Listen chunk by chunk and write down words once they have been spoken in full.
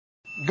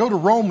Go to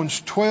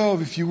Romans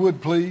 12, if you would,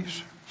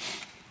 please.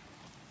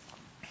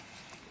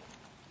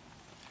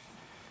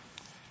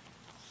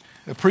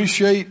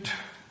 Appreciate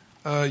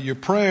your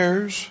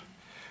prayers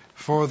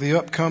for the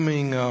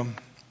upcoming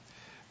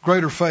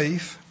Greater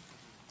Faith.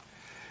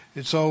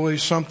 It's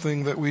always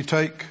something that we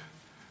take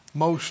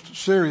most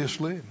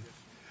seriously,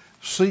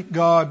 seek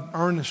God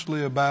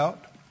earnestly about.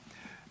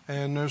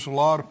 And there's a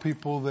lot of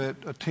people that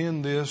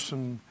attend this,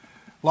 and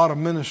a lot of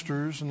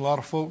ministers and a lot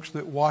of folks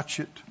that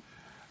watch it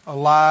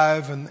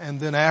live and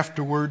then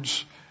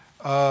afterwards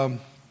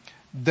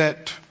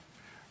that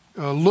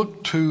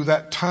look to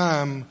that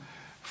time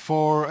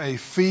for a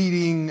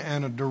feeding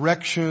and a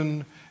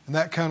direction and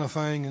that kind of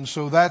thing. And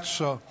so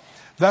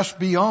that's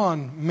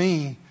beyond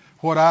me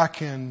what I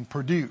can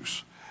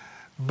produce.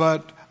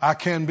 But I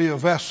can be a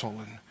vessel,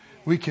 and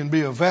we can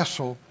be a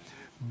vessel.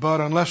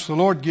 But unless the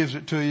Lord gives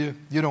it to you,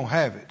 you don't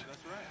have it.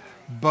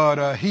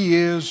 But He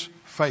is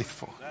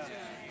faithful.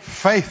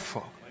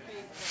 Faithful.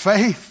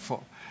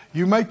 Faithful.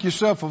 You make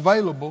yourself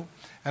available,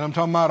 and I'm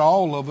talking about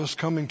all of us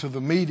coming to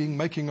the meeting,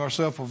 making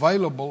ourselves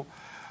available.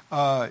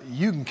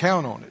 You can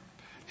count on it.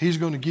 He's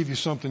going to give you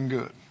something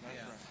good.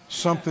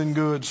 Something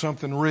good,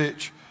 something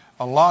rich.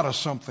 A lot of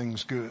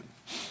something's good.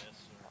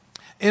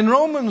 In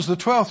Romans, the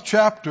 12th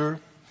chapter,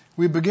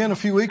 we began a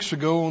few weeks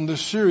ago on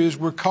this series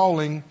we're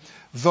calling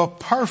The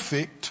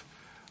Perfect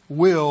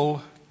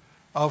Will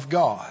of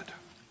God.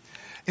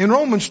 In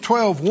Romans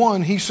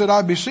 12:1, he said,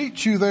 I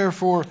beseech you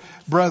therefore,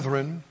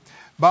 brethren,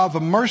 by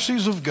the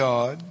mercies of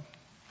God,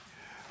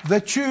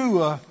 that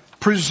you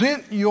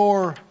present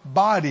your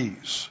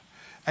bodies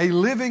a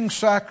living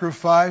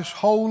sacrifice,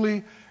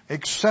 holy,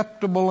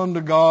 acceptable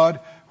unto God,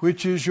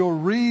 which is your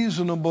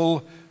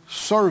reasonable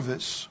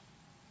service.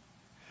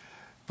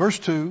 Verse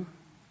 2,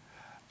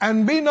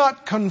 and be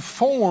not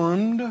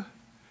conformed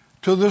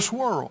to this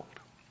world,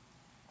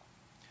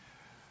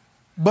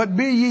 but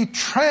be ye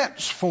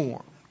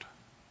transformed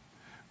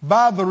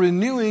by the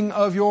renewing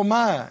of your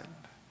mind.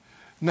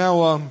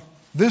 Now,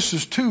 this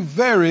is two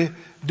very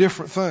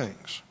different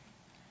things.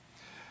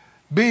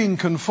 Being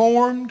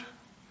conformed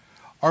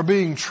or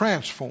being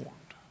transformed.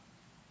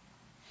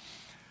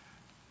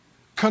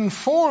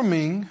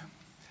 Conforming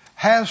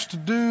has to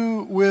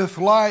do with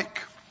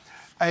like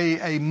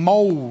a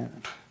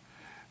mold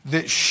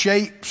that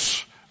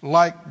shapes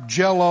like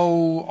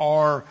Jell-O,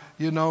 or,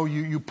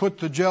 you put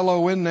the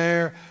Jell-O in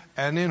there,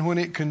 and then when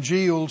it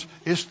congeals,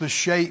 it's the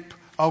shape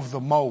of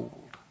the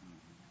mold.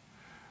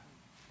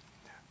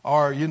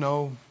 Or,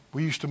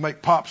 we used to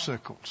make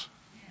popsicles.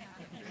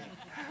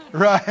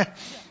 Right?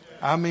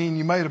 I mean,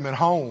 you made them at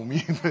home.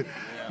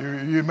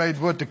 You made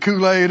the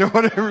Kool-Aid or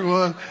whatever it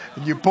was,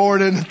 and you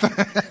poured it in the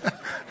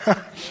thing.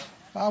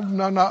 I'm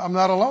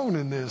not alone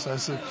in this. I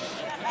said.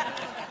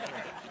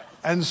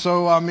 And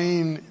so,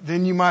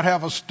 then you might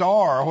have a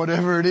star or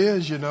whatever it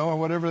is, or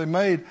whatever they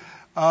made.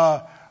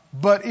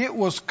 But it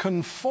was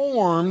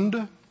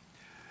conformed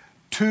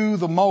to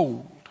the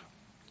mold.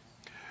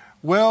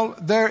 Well,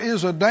 there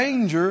is a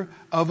danger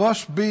of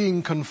us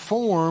being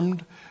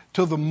conformed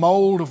to the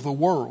mold of the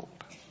world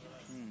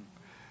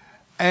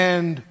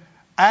and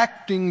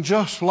acting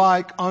just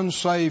like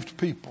unsaved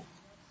people.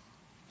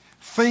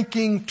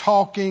 Thinking,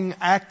 talking,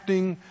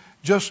 acting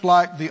just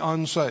like the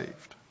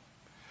unsaved.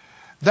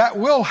 That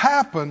will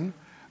happen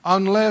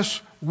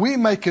unless we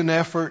make an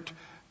effort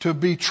to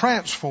be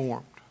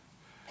transformed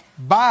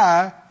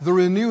by the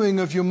renewing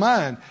of your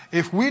mind.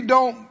 If we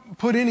don't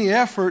put any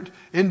effort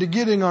into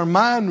getting our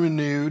mind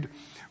renewed,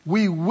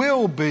 we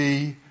will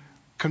be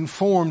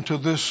conformed to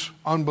this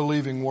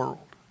unbelieving world.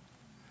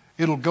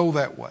 It'll go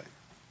that way.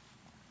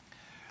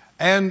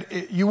 And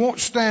you won't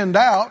stand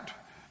out.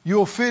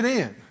 You'll fit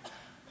in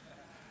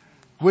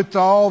with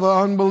all the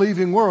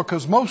unbelieving world,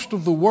 because most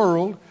of the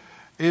world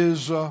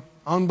is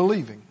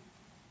unbelieving.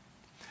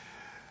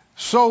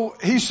 So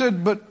he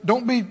said, but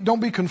don't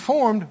be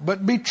conformed,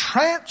 but be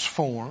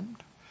transformed.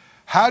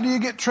 How do you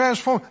get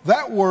transformed?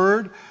 That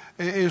word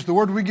is the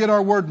word we get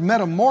our word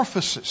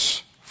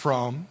metamorphosis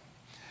from.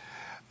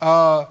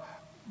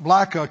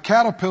 Like a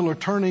caterpillar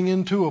turning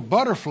into a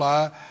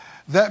butterfly,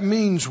 that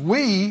means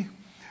we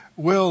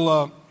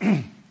will,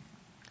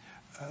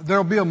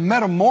 there'll be a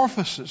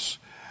metamorphosis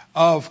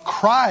of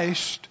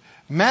Christ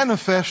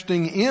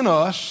manifesting in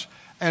us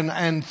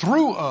and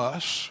through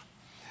us,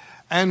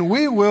 and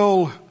we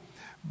will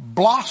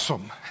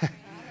blossom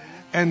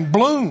and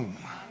bloom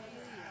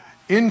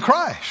in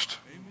Christ.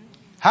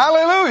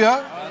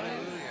 Hallelujah.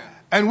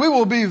 And we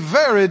will be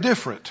very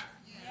different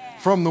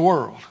from the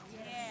world.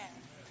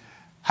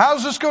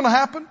 How's this going to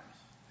happen?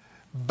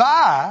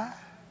 By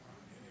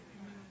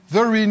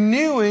the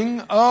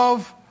renewing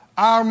of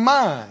our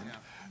mind.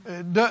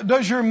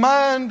 Does your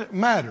mind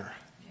matter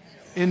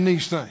in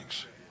these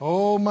things?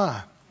 Oh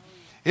my.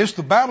 It's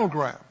the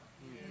battleground.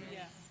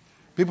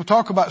 People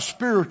talk about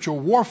spiritual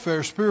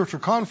warfare, spiritual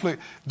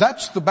conflict.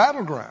 That's the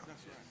battleground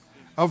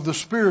of the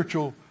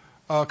spiritual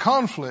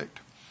conflict.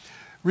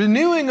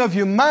 Renewing of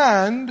your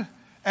mind,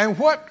 and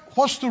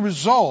what's the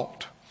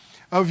result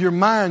of your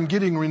mind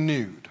getting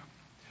renewed?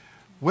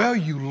 Well,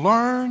 you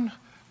learn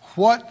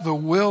what the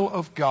will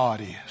of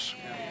God is.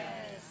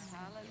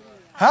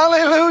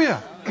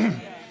 Hallelujah.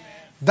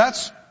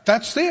 That's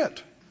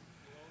it.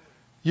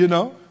 You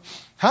know,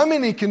 how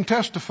many can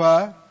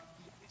testify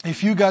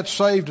if you got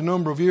saved a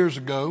number of years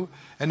ago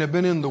and have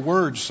been in the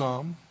Word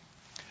some,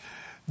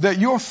 that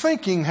your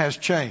thinking has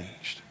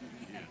changed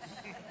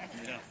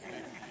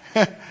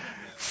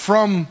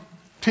from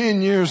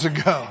 10 years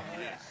ago,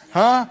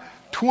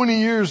 20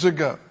 years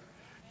ago.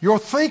 Your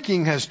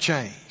thinking has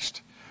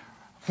changed.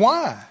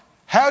 Why?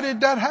 How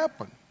did that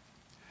happen?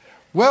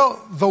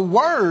 Well, the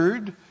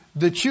Word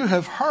that you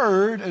have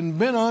heard and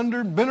been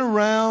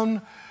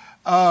around,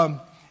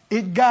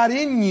 it got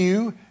in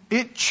you.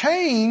 It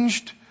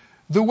changed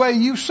the way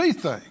you see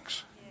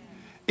things.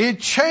 It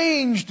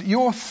changed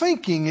your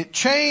thinking. It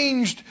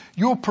changed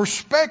your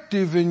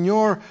perspective and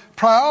your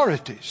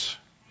priorities.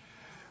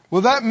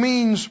 Well, that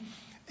means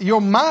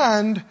your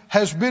mind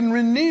has been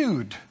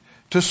renewed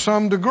to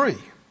some degree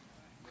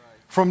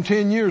from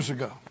 10 years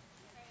ago.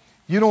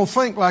 You don't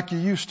think like you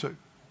used to.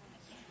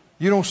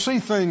 You don't see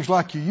things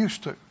like you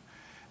used to.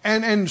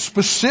 And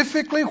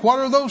specifically, what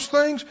are those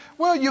things?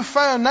 Well, you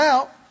find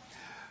out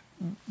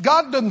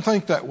God doesn't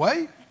think that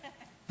way.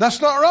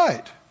 That's not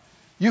right.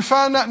 You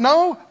find out,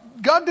 no,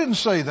 God didn't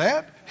say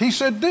that. He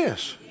said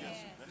this.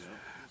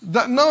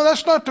 No,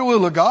 that's not the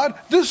will of God.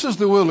 This is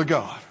the will of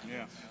God.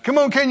 Come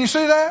on, can you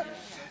see that?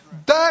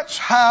 That's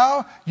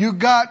how you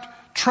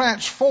got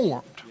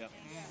transformed.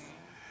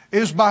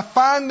 Is by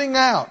finding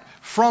out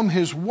from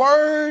His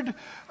Word,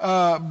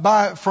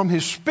 from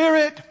His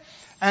Spirit,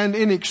 and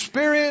in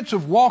experience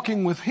of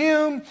walking with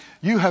Him,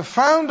 you have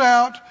found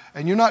out,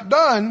 and you're not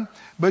done,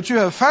 but you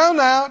have found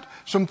out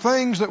some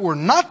things that were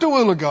not the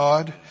will of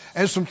God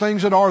and some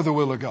things that are the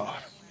will of God.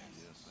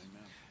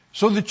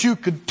 So that you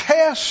could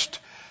test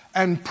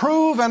and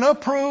prove and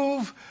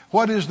approve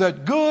what is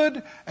that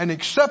good and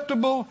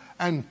acceptable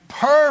and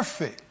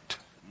perfect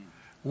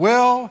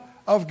will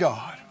of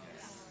God.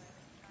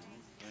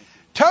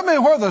 Tell me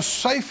where the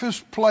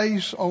safest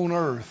place on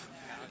earth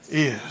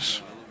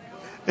is.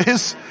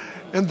 It's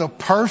in the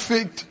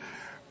perfect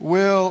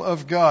will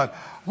of God.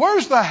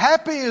 Where's the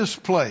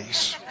happiest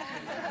place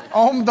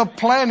on the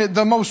planet?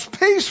 The most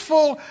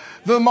peaceful,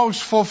 the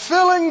most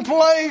fulfilling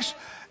place?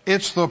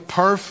 It's the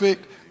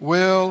perfect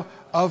will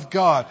of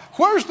God.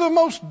 Where's the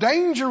most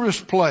dangerous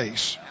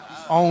place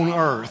on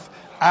earth?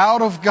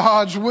 Out of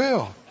God's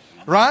will.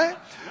 Right?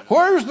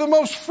 Where's the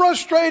most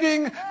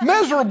frustrating,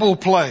 miserable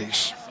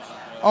place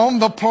on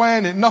the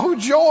planet? No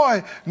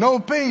joy, no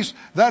peace.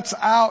 That's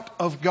out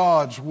of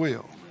God's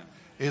will.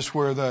 Is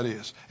where that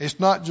is. It's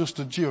not just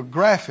a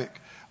geographic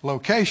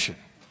location.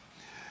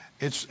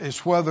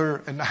 It's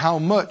whether and how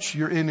much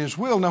you're in His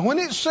will. Now, when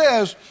it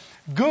says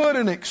good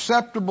and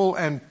acceptable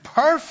and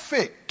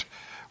perfect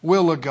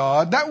will of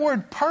God, that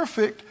word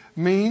perfect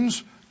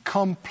means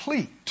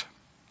complete.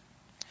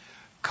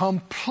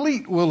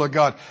 Complete will of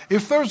God.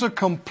 If there's a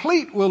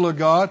complete will of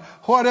God,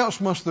 what else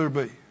must there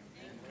be?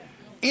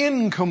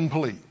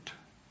 Incomplete.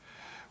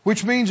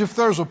 Which means if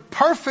there's a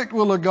perfect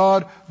will of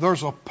God,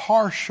 there's a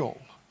partial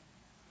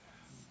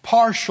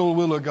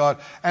will of God.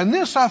 And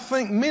this I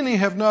think many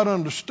have not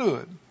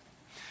understood.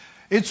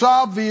 It's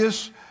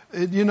obvious,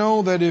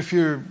 that if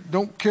you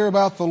don't care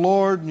about the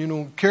Lord and you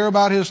don't care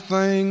about His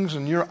things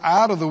and you're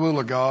out of the will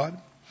of God.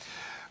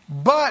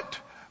 But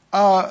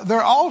there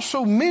are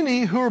also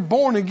many who are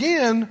born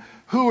again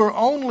who are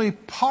only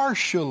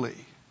partially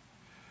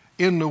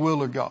in the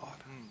will of God.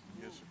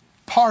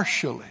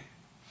 Partially.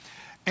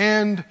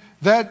 And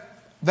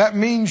that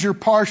means you're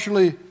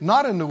partially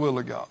not in the will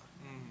of God.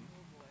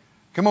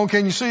 Come on,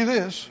 can you see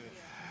this?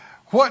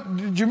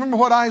 Do you remember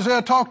what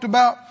Isaiah talked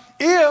about?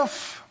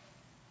 If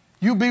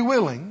you be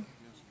willing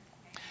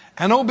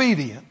and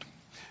obedient,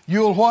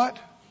 you'll what?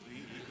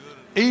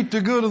 Eat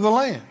the good of the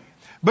land.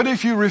 But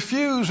if you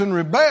refuse and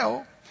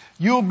rebel,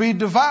 you'll be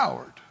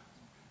devoured.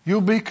 You'll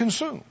be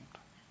consumed.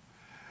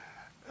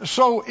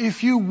 So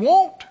if you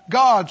want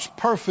God's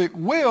perfect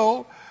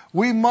will,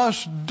 we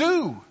must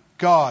do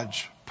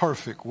God's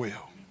perfect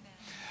will.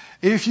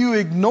 If you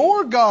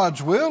ignore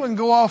God's will and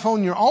go off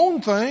on your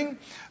own thing,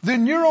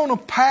 then you're on a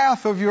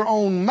path of your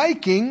own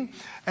making,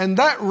 and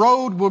that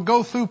road will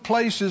go through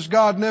places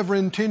God never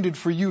intended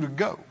for you to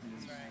go.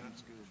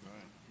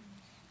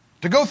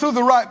 To go through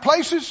the right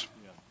places,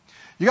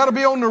 you got to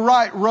be on the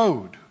right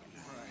road.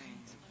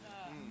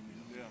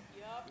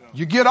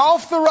 You get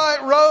off the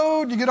right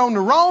road, you get on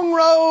the wrong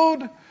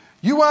road,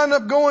 you wind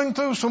up going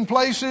through some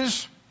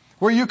places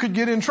where you could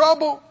get in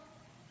trouble,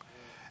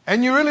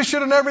 and you really should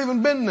have never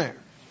even been there.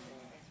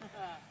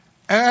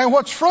 And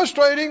what's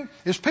frustrating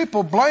is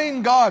people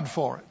blame God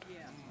for it.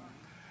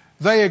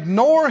 They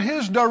ignore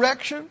His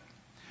direction,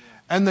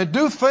 and they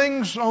do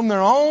things on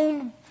their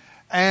own,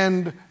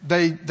 and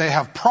they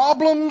have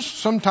problems,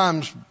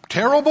 sometimes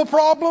terrible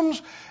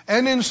problems,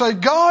 and then say,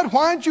 God,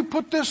 why'd you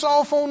put this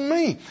off on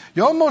me?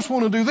 You almost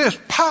want to do this.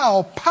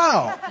 Pow,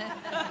 pow.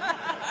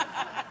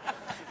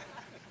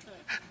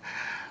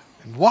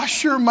 And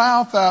wash your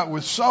mouth out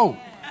with soap.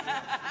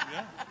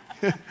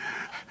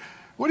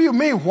 What do you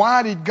mean,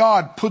 why did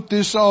God put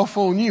this off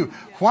on you?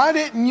 Why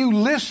didn't you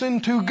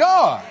listen to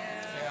God?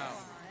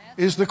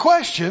 Is the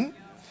question.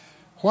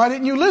 Why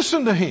didn't you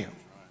listen to Him?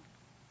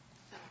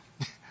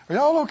 Are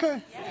y'all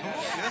okay?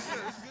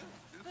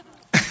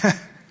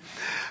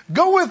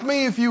 Go with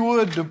me, if you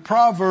would, to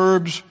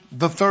Proverbs,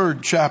 the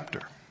 3rd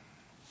chapter.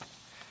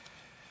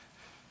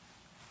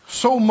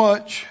 So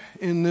much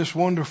in this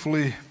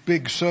wonderfully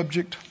big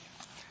subject.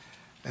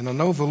 And I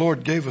know the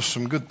Lord gave us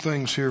some good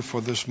things here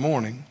for this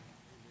morning.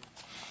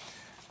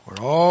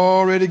 We're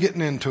already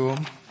getting into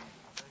them.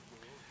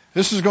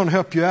 This is going to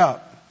help you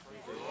out.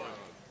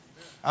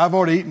 I've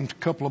already eaten a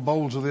couple of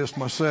bowls of this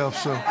myself,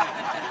 so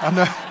I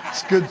know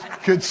it's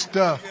good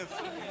stuff.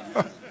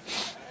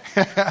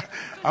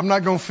 I'm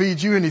not going to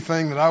feed you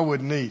anything that I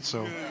wouldn't eat,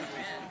 so.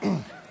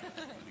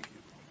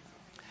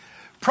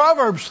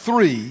 Proverbs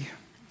 3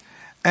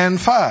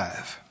 and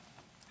 5.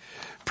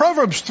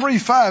 Proverbs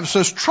 3:5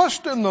 says,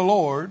 trust in the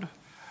Lord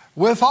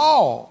with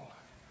all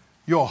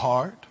your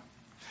heart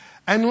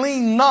and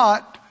lean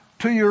not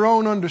to your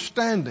own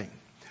understanding.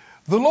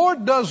 The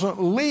Lord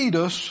doesn't lead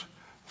us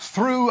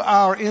through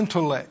our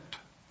intellect.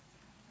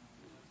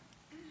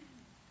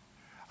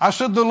 I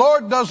said the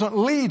Lord doesn't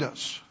lead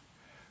us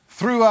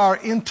through our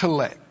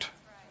intellect.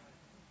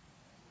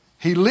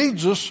 He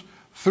leads us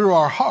through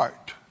our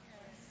heart.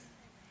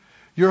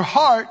 Your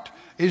heart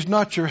is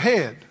not your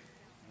head.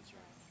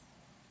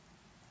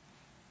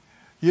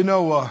 You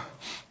know,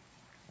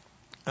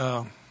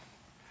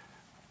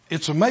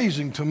 it's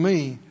amazing to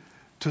me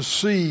to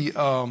see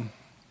what's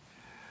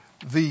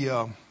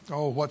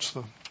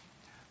the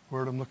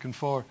word I'm looking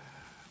for?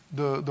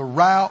 The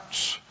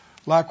routes,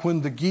 like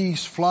when the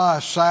geese fly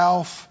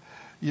south,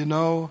 you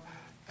know,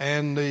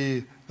 and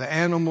the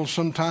animals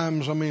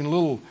sometimes,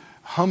 little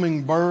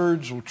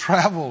hummingbirds will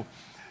travel,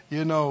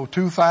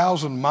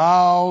 2,000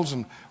 miles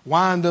and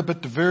wind up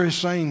at the very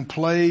same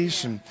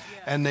place,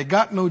 and they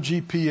got no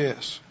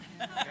GPS.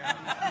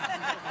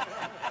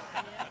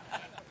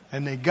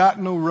 And they got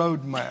no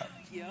road map.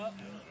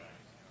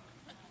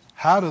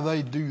 How do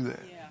they do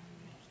that?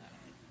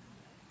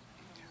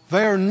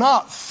 They're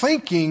not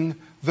thinking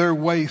their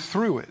way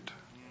through it.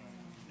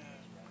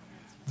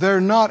 They're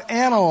not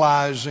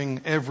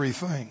analyzing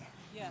everything.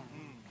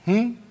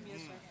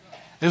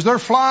 As they're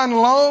flying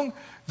along,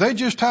 they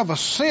just have a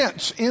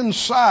sense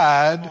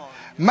inside,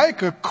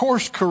 make a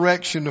course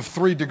correction of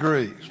 3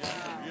 degrees.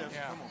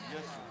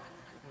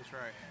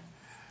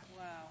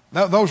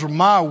 Now, those are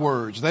my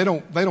words. They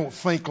don't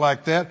think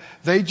like that.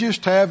 They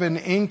just have an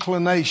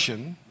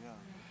inclination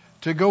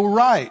to go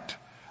right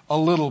a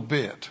little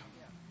bit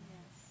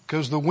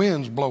because the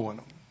wind's blowing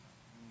them.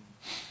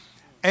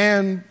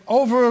 And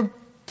over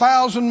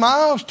 1,000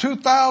 miles,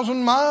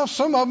 2,000 miles,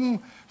 some of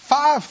them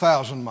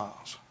 5,000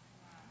 miles,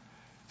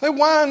 they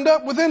wind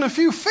up within a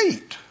few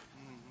feet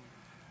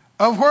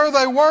of where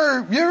they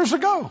were years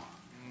ago.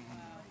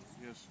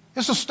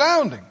 It's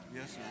astounding.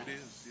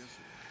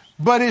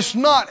 But it's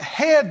not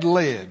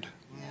head-led.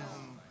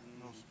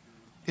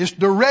 It's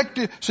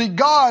directed. See,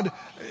 God,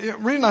 the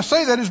reason I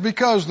say that is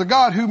because the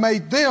God who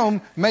made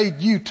them made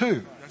you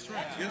too.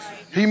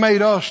 He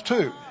made us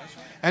too.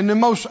 And the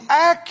most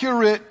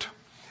accurate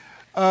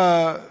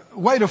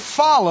way to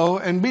follow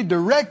and be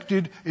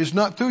directed is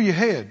not through your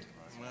head.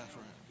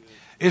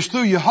 It's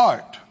through your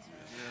heart.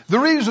 The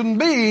reason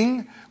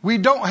being, we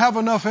don't have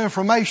enough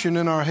information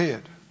in our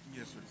head.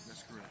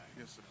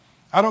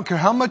 I don't care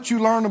how much you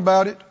learn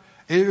about it.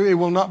 It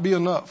will not be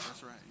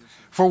enough.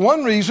 For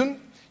one reason,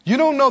 you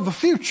don't know the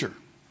future.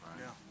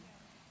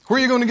 Where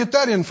are you going to get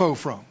that info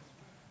from?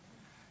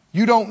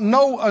 You don't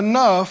know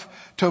enough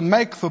to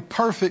make the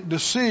perfect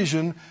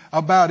decision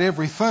about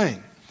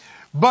everything.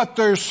 But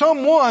there's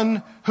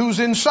someone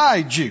who's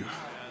inside you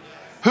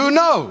who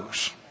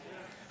knows,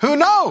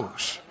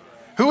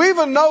 who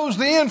even knows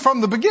the end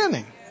from the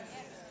beginning.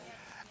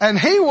 And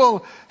he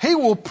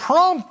will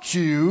prompt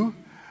you,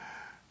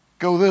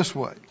 go this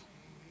way.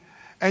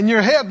 And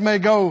your head may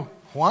go,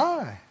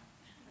 why?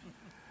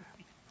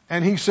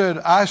 And he said,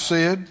 I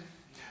said,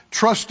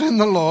 trust in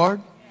the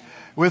Lord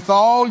with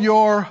all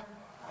your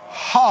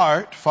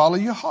heart. Follow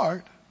your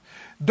heart.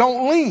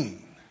 Don't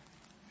lean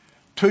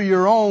to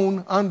your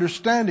own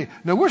understanding.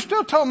 Now, we're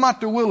still talking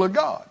about the will of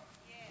God.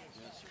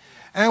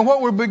 And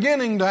what we're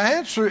beginning to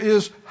answer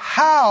is,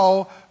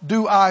 how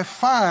do I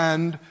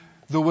find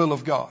the will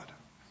of God?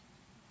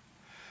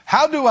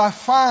 How do I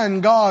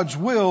find God's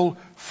will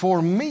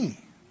for me?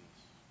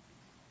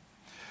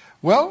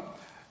 Well,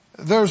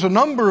 there's a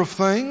number of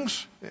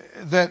things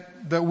that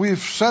we've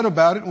said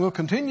about it and we'll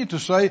continue to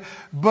say,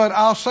 but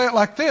I'll say it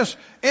like this.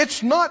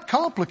 It's not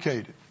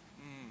complicated.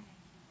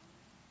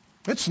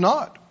 It's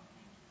not.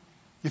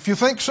 If you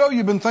think so,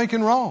 you've been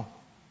thinking wrong.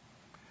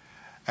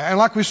 And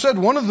like we said,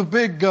 one of the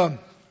big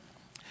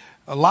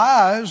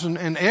lies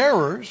and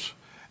errors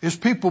is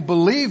people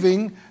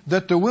believing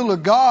that the will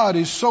of God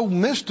is so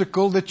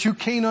mystical that you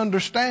can't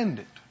understand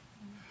it.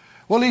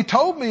 Well, he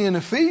told me in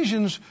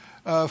Ephesians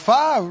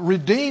 5,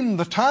 redeem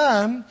the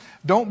time.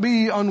 Don't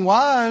be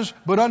unwise,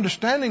 but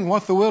understanding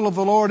what the will of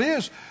the Lord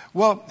is.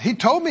 Well, He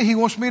told me He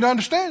wants me to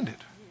understand it.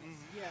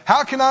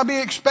 How can I be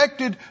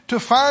expected to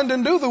find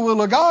and do the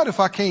will of God if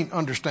I can't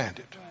understand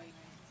it?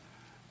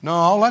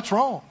 No, that's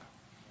wrong.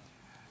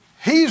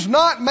 He's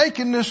not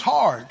making this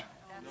hard.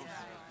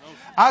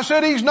 I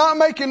said He's not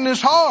making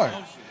this hard.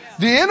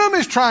 The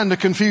enemy's trying to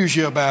confuse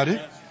you about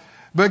it,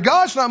 but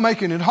God's not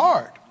making it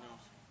hard.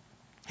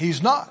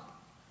 He's not.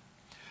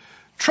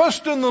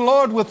 Trust in the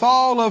Lord with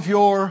all of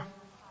your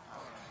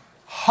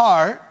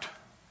heart.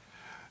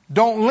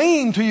 Don't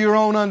lean to your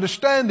own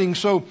understanding.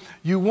 So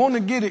you want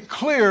to get it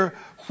clear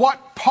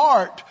what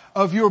part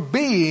of your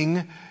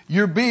being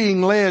you're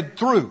being led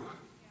through.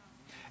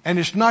 And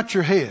it's not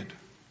your head.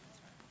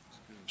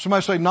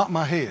 Somebody say, not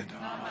my head.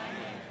 Not my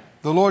head.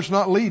 The Lord's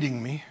not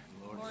leading me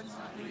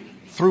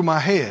through my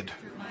head.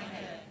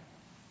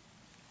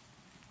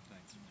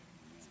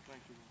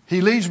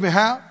 He leads me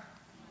how?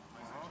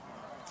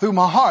 Through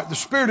my heart. The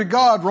Spirit of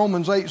God,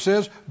 Romans 8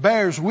 says,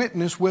 bears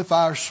witness with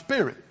our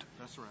spirit.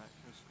 That's right.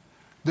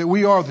 That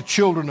we are the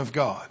children of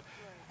God.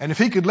 And if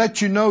He could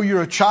let you know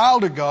you're a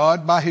child of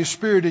God by His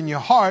Spirit in your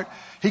heart,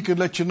 He could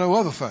let you know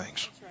other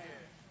things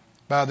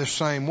by this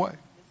same way.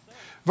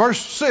 Verse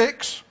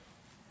 6,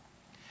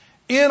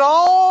 in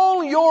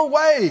all your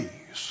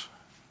ways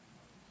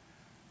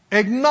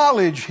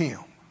acknowledge Him,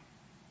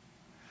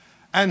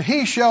 and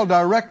He shall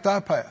direct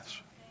thy paths.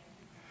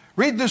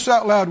 Read this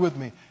out loud with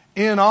me.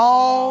 In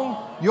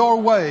all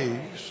your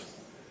ways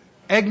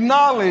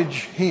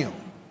acknowledge Him,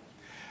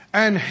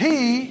 and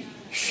He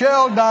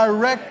shall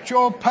direct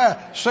your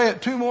path. Say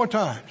it 2 more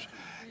times.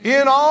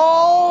 In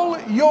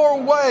all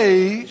your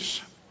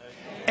ways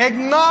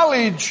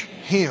acknowledge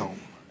Him,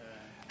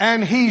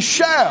 and He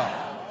shall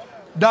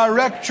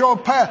direct your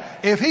path.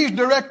 If He's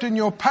directing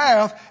your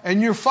path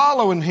and you're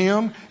following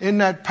Him in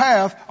that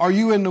path, are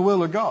you in the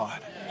will of God?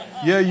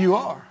 Yeah, you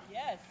are.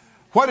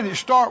 What did it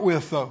start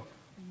with though?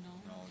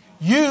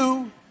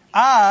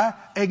 I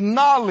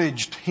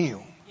acknowledged Him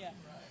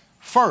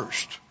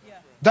first.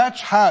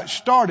 That's how it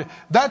started.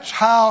 That's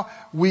how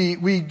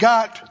we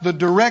got the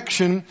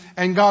direction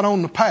and got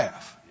on the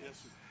path.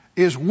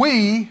 Is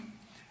we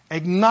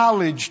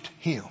acknowledged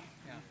Him.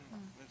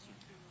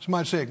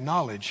 Somebody say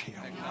acknowledge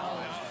Him.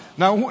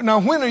 Now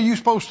when are you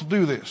supposed to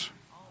do this?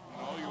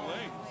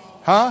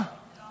 Huh?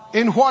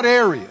 In what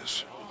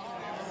areas?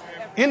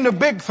 In the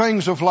big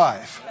things of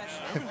life.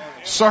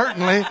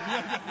 Certainly,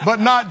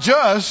 but not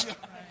just.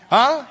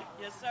 Huh?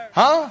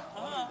 Huh?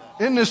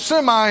 In the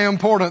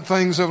semi-important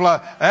things of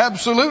life.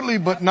 Absolutely,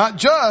 but not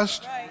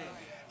just.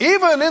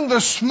 Even in the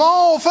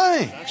small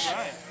things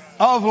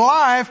of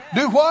life,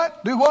 do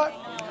what? Do what?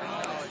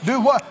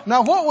 Do what?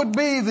 Now what would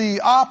be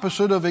the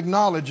opposite of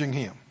acknowledging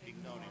Him?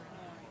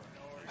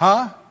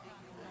 Huh?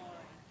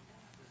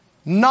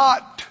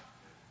 Not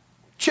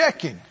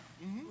checking.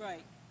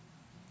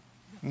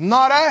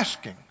 Not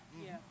asking.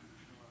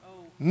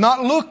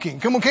 Not looking.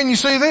 Come on, can you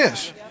see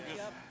this?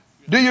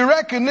 Do you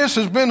reckon this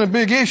has been a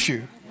big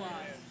issue?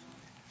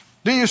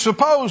 Do you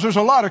suppose there's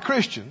a lot of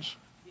Christians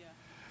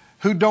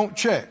who don't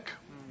check?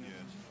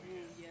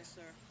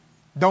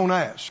 Don't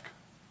ask.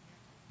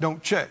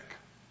 Don't check.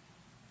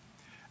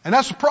 And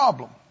that's a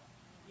problem.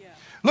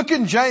 Look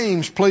in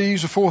James,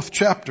 please, the 4th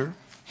chapter.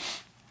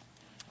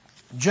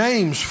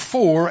 James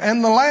 4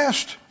 and the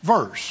last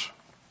verse.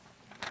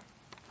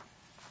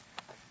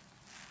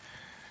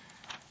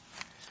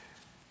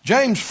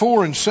 James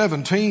 4 and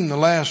 17, the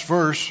last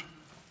verse.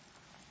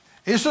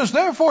 It says,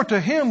 therefore to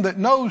him that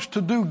knows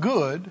to do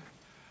good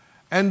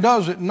and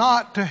does it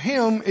not, to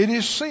him it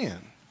is sin.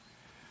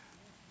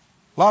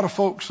 A lot of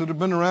folks that have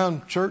been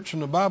around church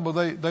and the Bible,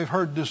 they've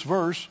heard this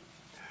verse.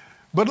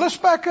 But let's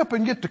back up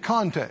and get the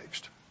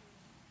context.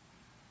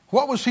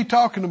 What was he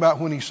talking about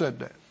when he said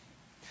that?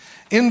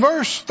 In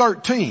verse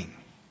 13,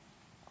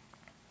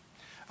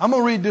 I'm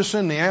going to read this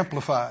in the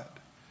Amplified.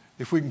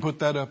 If we can put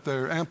that up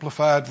there,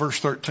 Amplified, verse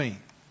 13.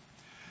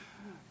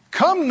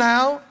 Come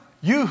now,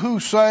 you who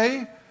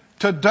say,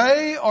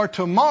 today or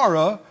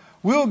tomorrow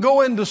we'll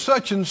go into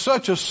such and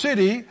such a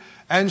city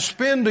and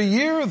spend a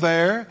year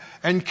there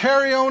and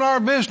carry on our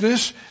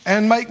business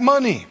and make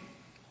money.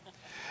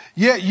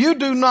 Yet you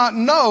do not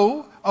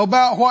know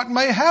about what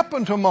may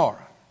happen tomorrow.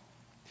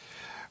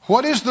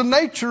 What is the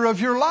nature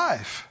of your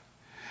life?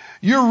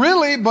 You're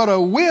really but a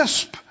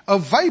wisp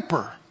of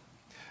vapor,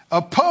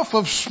 a puff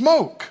of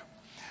smoke,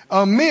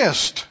 a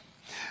mist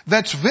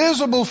that's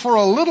visible for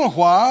a little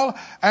while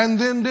and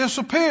then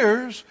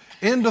disappears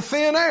into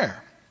thin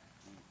air.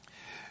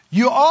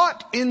 You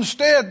ought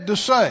instead to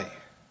say,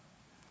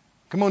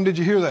 come on, did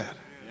you hear that?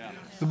 Yeah.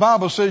 The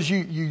Bible says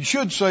you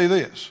should say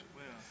this.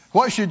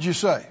 What should you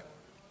say?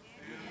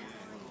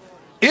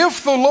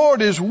 If the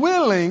Lord is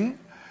willing,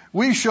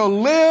 we shall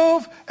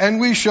live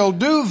and we shall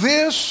do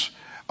this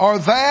or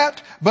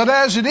that. But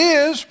as it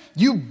is,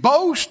 you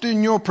boast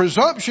in your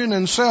presumption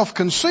and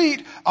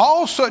self-conceit.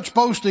 All such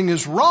boasting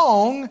is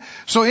wrong.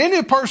 So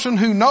any person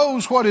who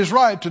knows what is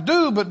right to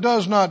do but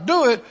does not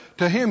do it,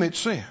 to him it's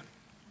sin.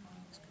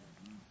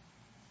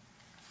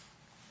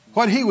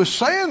 What he was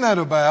saying that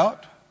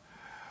about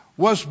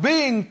was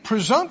being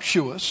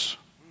presumptuous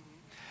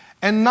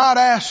and not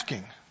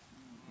asking.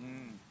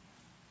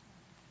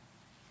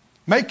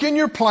 Making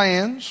your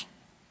plans,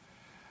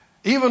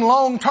 even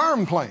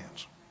long-term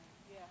plans.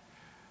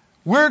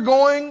 We're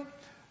going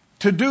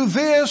to do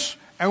this,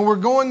 and we're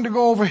going to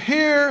go over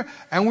here,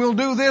 and we'll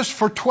do this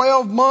for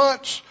 12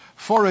 months,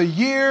 for a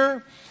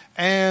year,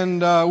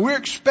 and we're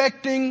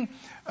expecting,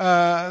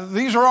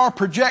 these are our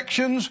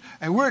projections,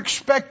 and we're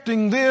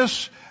expecting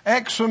this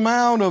X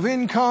amount of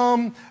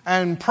income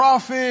and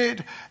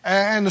profit,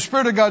 and the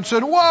Spirit of God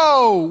said,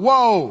 whoa,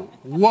 whoa,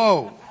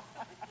 whoa.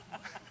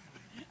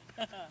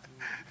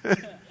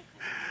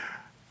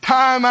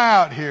 Time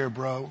out here,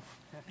 bro.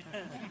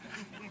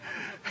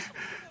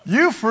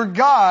 You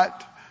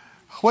forgot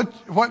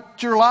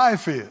what your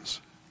life is.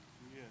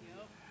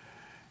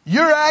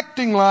 You're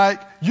acting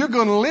like you're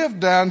going to live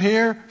down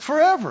here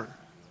forever.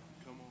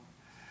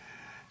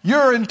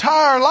 Your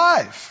entire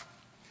life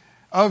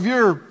of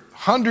your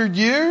 100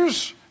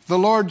 years, the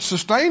Lord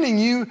sustaining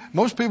you,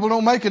 most people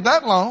don't make it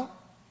that long.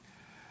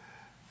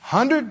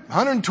 100,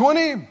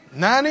 120,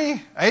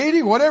 90,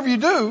 80, whatever you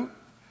do,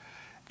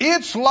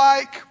 it's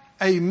like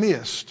a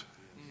mist.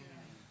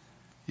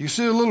 You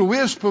see a little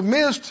wisp of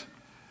mist,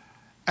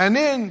 and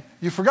then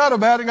you forgot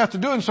about it, got to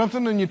doing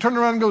something, and you turn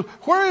around and go,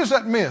 where is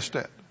that mist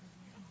at?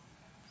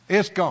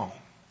 It's gone.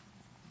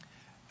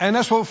 And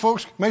that's what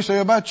folks may say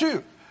about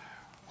you.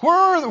 Where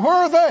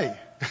are they?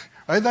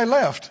 They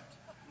left.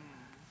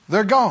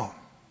 They're gone.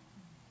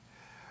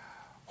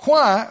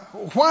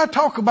 Why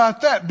talk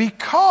about that?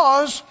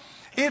 Because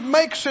it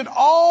makes it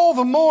all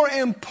the more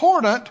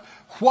important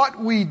what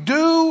we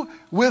do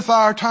with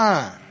our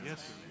time.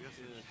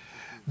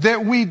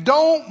 That we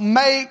don't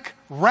make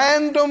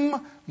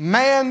random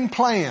man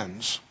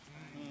plans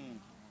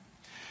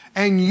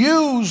and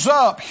use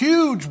up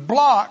huge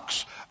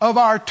blocks of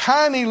our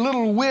tiny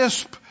little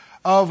wisp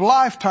of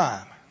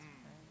lifetime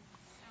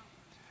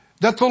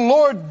that the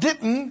Lord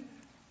didn't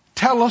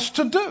tell us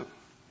to do.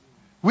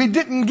 We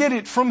didn't get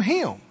it from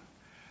Him.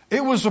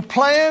 It was a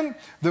plan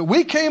that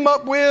we came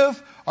up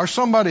with, or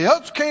somebody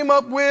else came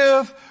up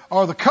with,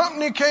 or the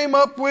company came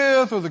up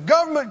with, or the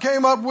government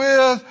came up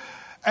with,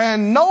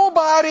 and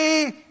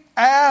nobody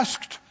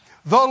asked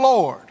the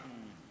Lord.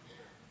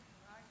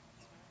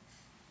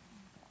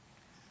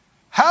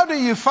 How do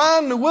you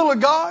find the will of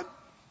God?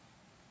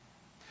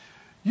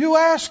 You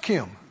ask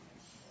Him.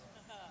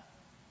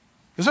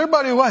 Is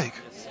everybody awake?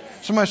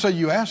 Somebody say,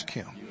 you ask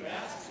Him.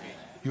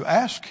 You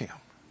ask Him.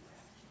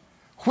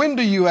 When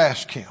do you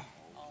ask Him?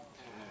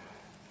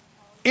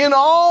 In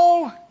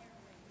all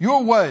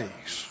your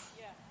ways,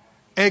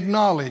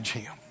 acknowledge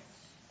Him.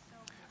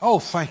 Oh,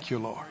 thank you,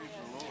 Lord.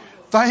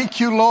 Thank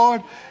you,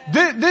 Lord.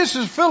 This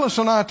is, Phyllis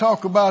and I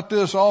talk about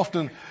this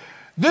often.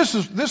 This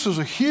is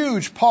a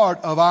huge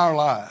part of our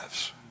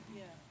lives.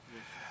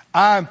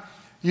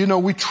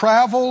 We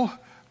travel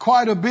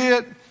quite a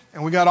bit,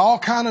 and we got all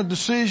kind of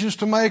decisions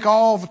to make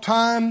all the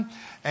time.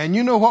 And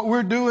you know what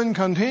we're doing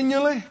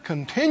continually?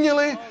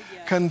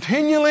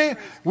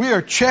 We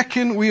are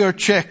checking.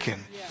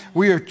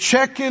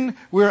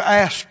 We're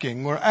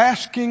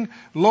asking,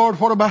 Lord,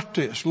 what about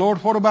this?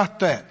 Lord, what about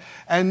that?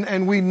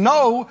 And we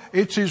know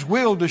it's His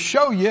will to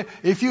show you.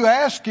 If you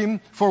ask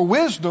Him for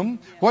wisdom,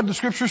 what does the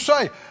Scripture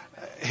say?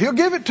 He'll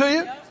give it to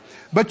you,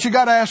 but you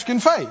got to ask in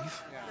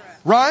faith,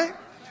 right?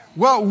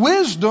 Well,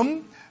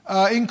 wisdom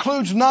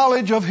includes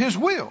knowledge of His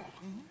will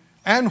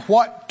and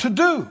what to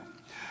do.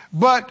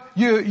 But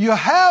you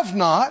have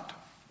not.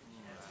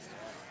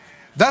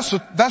 That's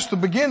the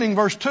beginning,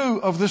 verse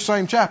 2 of this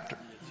same chapter.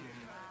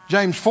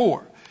 James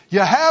 4. You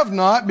have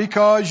not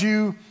because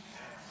you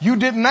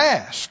didn't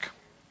ask.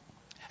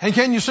 And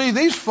can you see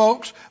these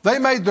folks, they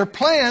made their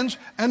plans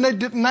and they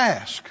didn't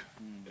ask.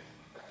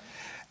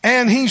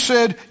 And he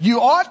said,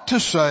 you ought to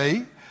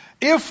say,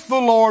 if the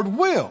Lord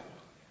will,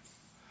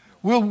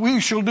 we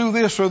shall do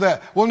this or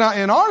that. Well, now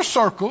in our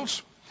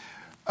circles,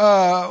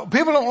 people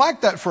don't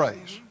like that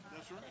phrase.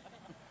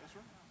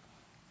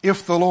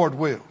 If the Lord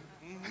will.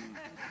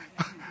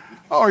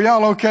 Oh, are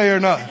y'all okay or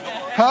not?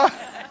 Huh?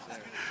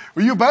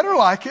 Well, you better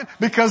like it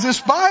because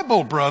it's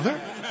Bible, brother.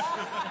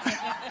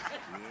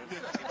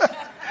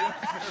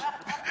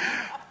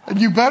 And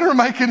you better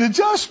make an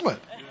adjustment.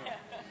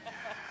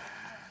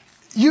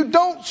 You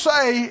don't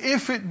say,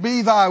 if it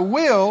be thy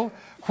will,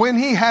 when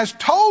He has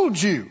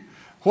told you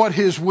what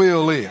His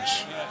will is.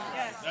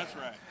 That's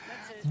right.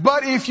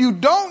 But if you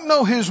don't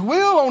know His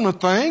will on a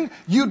thing,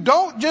 you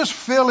don't just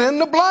fill in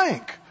the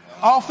blank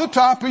off the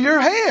top of your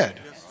head.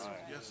 Yes, sir.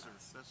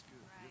 That's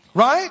good.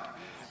 Right?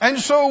 And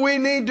so we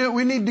need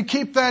to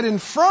keep that in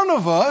front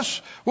of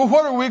us. Well,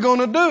 what are we going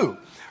to do?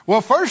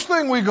 Well, first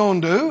thing we're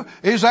going to do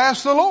is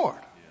ask the Lord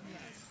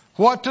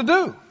what to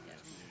do.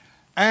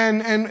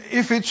 And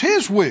if it's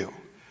His will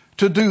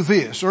to do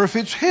this, or if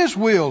it's His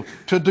will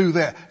to do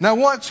that. Now,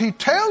 once He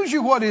tells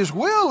you what His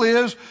will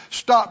is,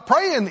 stop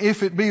praying,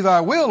 if it be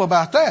thy will,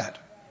 about that.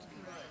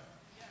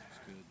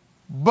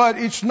 But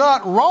it's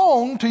not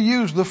wrong to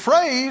use the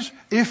phrase,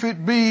 if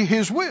it be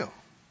His will.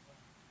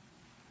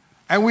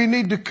 And we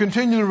need to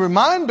continue to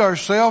remind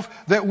ourselves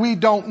that we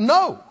don't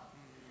know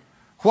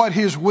what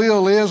His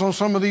will is on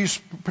some of these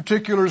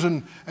particulars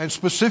and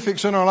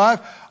specifics in our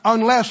life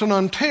unless and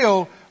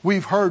until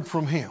we've heard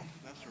from Him.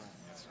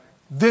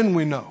 Then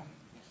we know.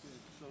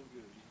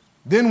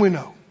 Then we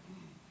know.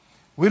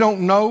 We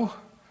don't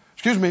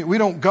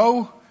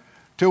go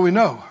till we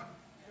know.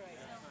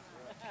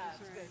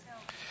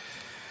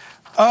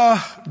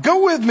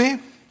 Go with me.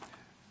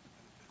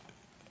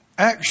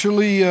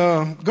 Actually,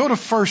 go to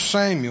 1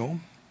 Samuel.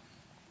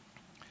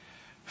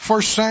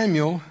 1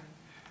 Samuel,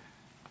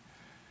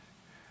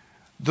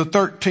 the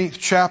 13th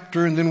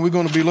chapter, and then we're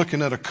going to be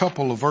looking at a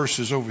couple of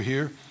verses over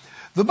here.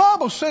 The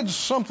Bible says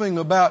something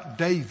about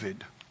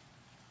David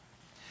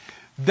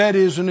that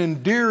is an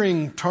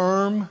endearing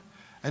term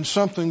and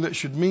something that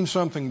should mean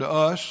something to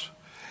us.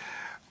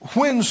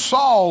 When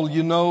Saul,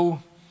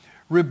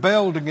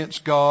 rebelled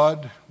against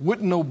God,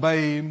 wouldn't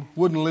obey Him,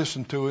 wouldn't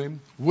listen to Him,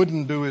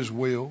 wouldn't do His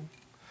will,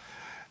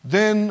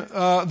 then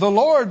the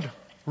Lord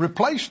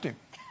replaced him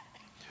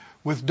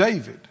with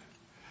David.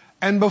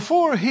 And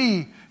before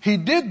he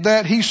did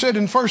that, He said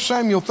in 1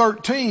 Samuel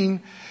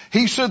 13,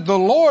 He said, the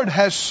Lord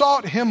has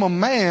sought him a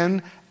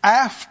man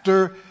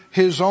after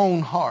His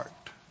own heart.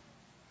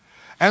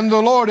 And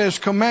the Lord has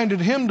commanded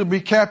him to be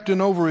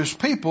captain over His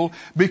people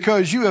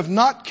because you have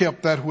not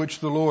kept that which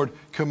the Lord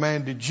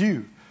commanded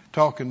you.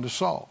 Talking to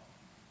Saul.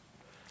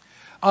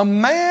 A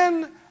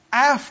man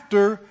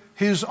after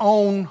His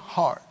own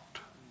heart.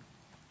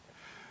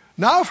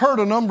 Now I've heard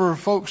a number of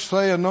folks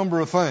say a number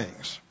of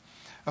things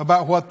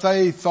about what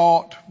they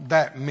thought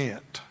that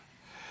meant.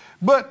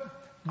 But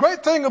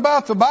great thing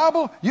about the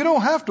Bible, you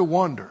don't have to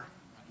wonder.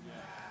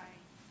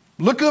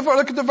 Look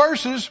at the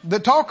verses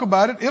that talk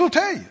about it. It'll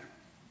tell you.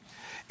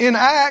 In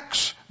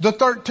Acts, the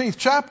 13th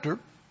chapter,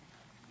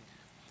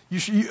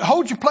 you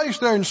hold your place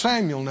there in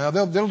Samuel now.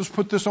 They'll just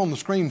put this on the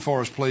screen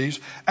for us, please.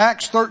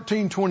 Acts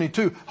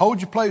 13:22. Hold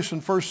your place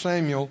in 1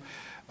 Samuel.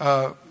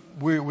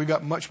 We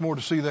got much more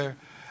to see there.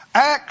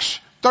 Acts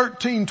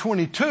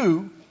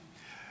 13:22.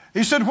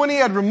 He said, when He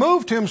had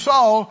removed him,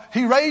 Saul,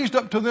 He raised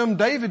up to them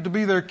David to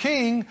be their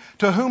king,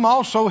 to whom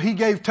also He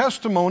gave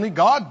testimony.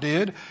 God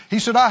did. He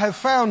said, I have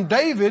found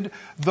David,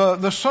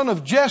 the son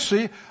of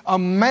Jesse, a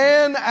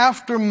man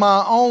after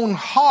my own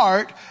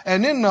heart.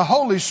 And in the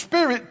Holy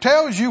Spirit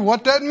tells you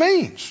what that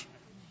means.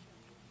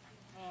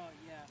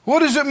 What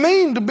does it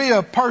mean to be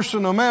a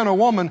person, a man or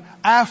woman,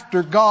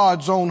 after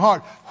God's own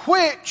heart?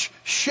 Which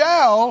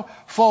shall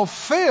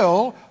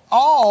fulfill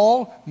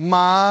all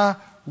my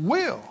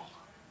will.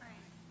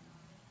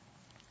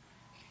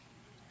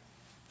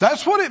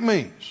 That's what it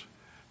means.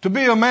 To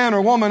be a man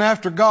or woman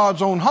after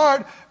God's own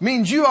heart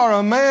means you are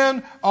a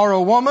man or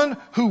a woman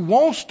who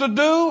wants to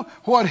do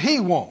what He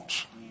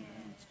wants.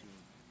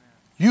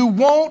 You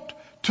want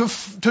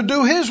to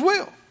do His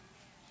will.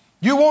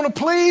 You want to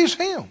please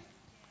Him.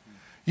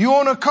 You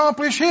want to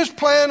accomplish His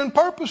plan and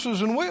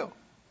purposes and will.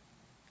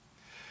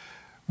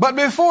 But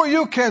before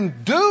you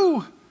can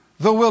do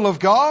the will of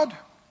God,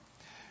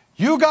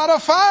 you got to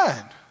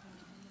find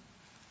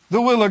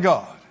the will of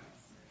God.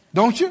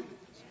 Don't you?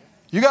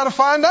 You got to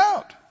find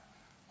out.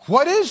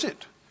 What is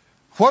it?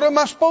 What am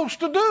I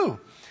supposed to do?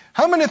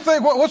 How many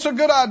think, what's a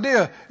good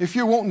idea if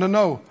you're wanting to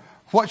know,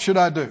 what should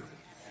I do?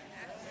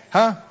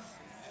 Huh?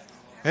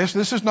 Yes,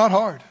 this is not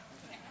hard.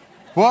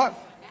 What?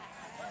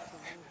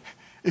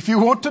 If you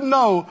want to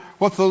know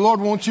what the Lord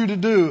wants you to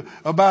do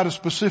about a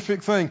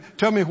specific thing,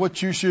 tell me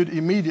what you should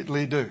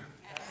immediately do.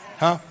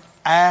 Huh?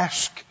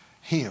 Ask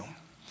Him.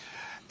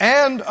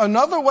 And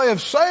another way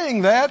of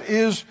saying that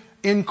is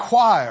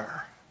inquire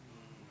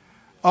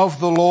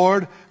of the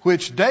Lord,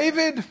 which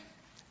David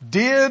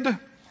did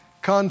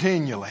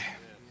continually.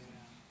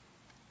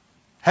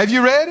 Have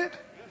you read it?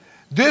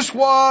 This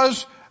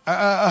was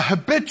a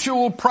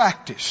habitual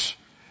practice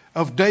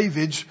of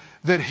David's,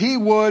 that he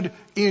would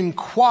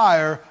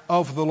inquire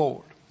of the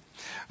Lord.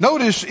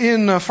 Notice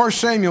in 1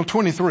 Samuel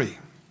 23.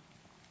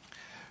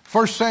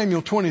 1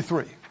 Samuel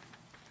 23.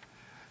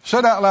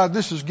 Said out loud,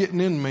 this is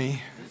getting in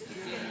me.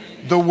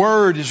 The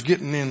Word is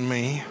getting in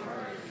me.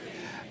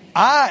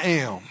 I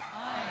am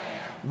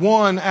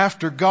one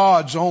after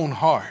God's own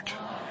heart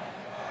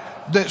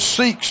that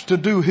seeks to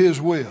do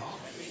His will.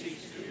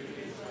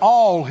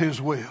 All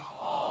His will.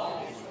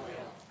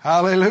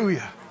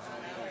 Hallelujah.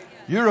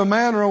 You're a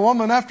man or a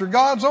woman after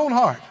God's own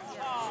heart.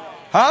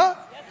 Huh?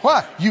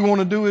 Why? You want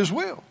to do His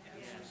will.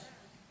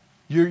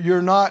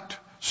 You're not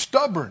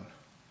stubborn.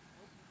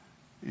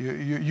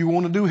 You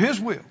want to do His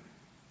will.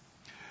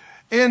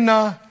 In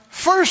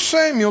 1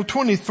 Samuel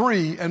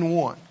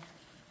 23:1.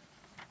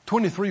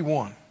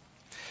 23:1.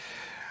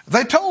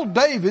 They told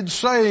David,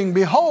 saying,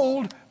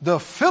 behold, the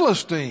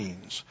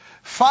Philistines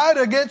fight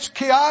against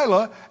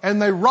Keilah,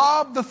 and they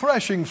rob the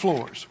threshing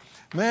floors.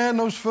 Man,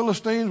 those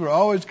Philistines were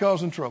always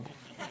causing trouble.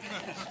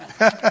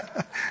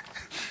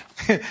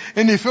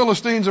 Any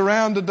Philistines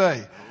around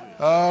today?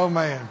 Oh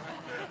man.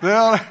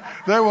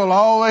 There will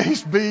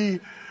always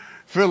be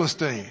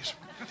Philistines.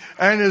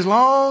 And as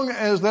long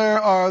as there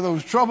are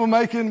those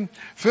troublemaking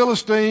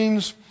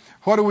Philistines,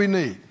 what do we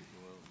need?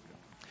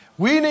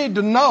 We need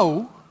to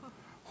know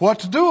what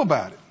to do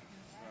about it.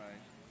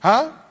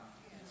 Huh?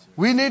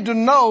 We need to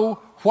know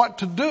what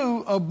to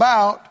do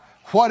about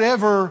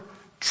whatever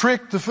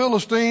trick the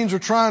Philistines are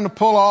trying to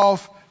pull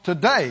off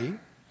today.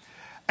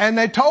 And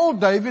they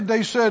told David,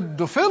 they said,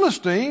 the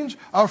Philistines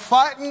are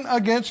fighting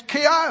against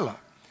Keilah,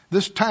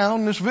 this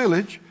town, this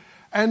village,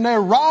 and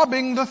they're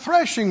robbing the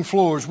threshing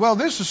floors. Well,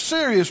 this is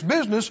serious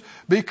business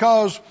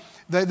because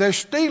they're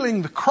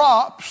stealing the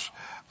crops.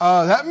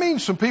 That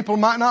means some people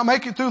might not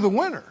make it through the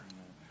winter.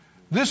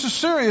 This is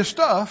serious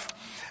stuff.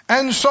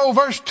 And so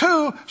verse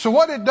 2, so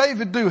what did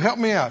David do? Help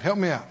me out.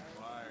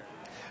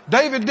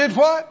 David did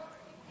what?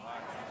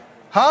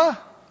 Huh?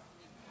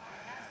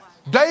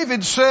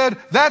 David said,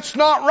 that's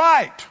not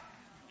right.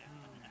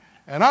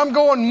 And I'm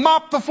going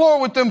mop the floor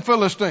with them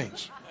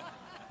Philistines.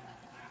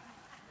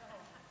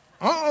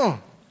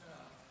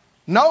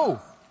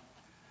 No.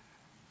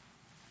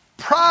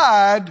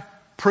 Pride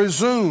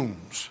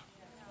presumes.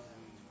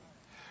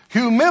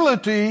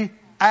 Humility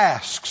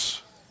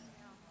asks.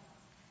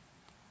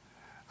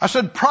 I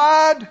said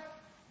pride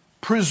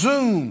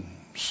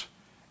presumes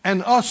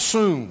and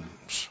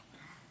assumes.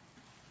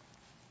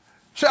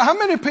 So how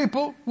many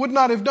people would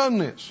not have done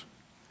this?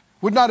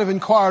 Would not have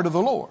inquired of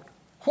the Lord?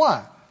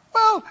 Why?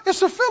 Well,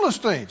 it's the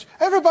Philistines.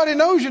 Everybody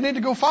knows you need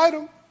to go fight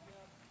them.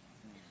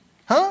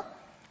 Huh?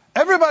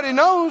 Everybody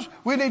knows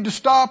we need to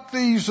stop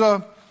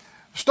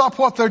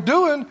what they're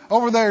doing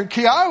over there at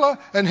Keilah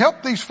and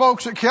help these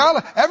folks at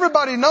Keilah.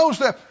 Everybody knows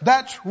that.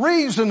 That's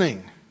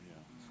reasoning.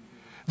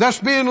 That's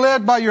being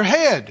led by your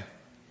head.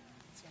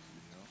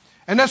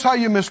 And that's how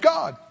you miss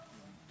God.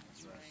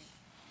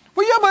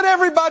 Well, yeah, but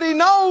everybody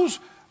knows.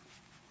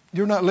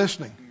 You're not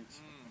listening.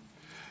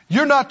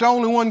 You're not the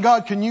only one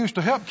God can use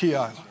to help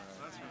Keilah.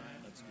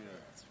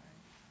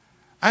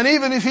 And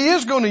even if He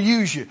is going to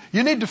use you,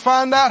 you need to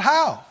find out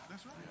how.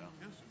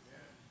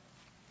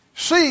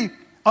 See,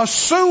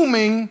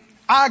 assuming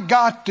I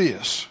got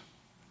this.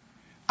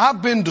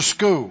 I've been to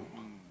school.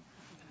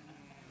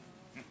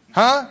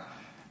 Huh?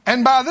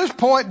 And by this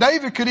point,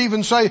 David could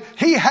even say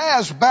he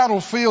has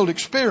battlefield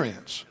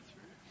experience.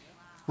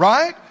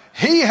 Right?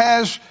 He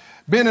has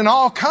been in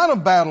all kind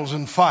of battles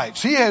and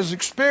fights. He has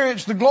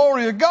experienced the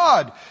glory of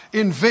God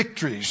in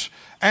victories.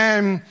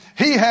 And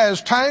he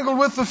has tangled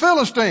with the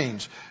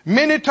Philistines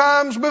many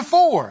times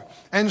before.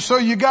 And so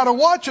you got to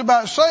watch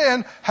about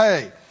saying,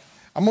 hey,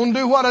 I'm going to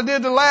do what I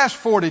did the last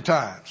 40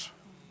 times.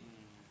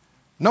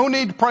 No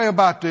need to pray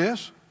about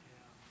this.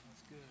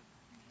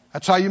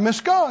 That's how you miss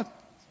God.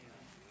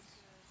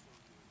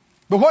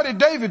 But what did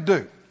David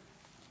do?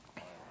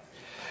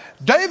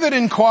 David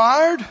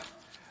inquired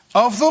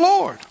of the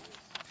Lord.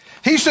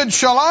 He said,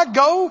 shall I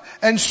go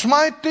and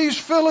smite these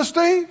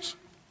Philistines?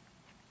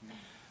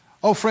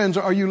 Oh, friends,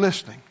 are you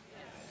listening?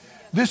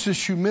 This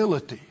is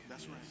humility.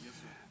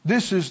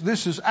 This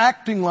is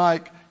acting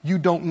like you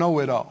don't know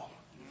it all.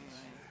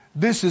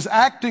 This is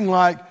acting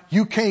like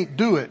you can't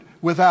do it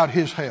without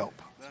His help.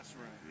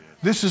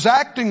 This is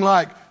acting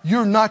like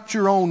you're not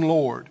your own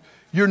Lord.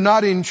 You're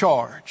not in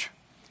charge.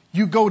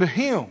 You go to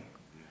Him.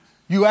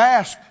 You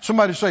ask,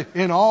 somebody say,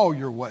 in all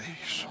your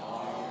ways.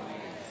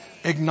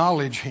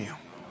 Acknowledge Him.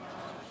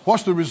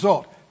 What's the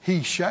result?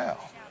 He shall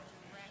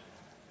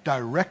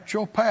direct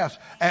your paths.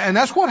 And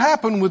that's what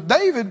happened with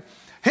David.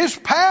 His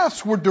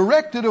paths were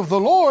directed of the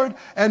Lord,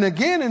 and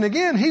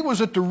again, he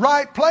was at the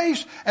right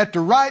place, at the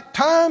right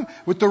time,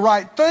 with the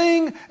right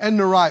thing, and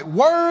the right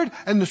word.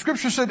 And the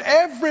Scripture said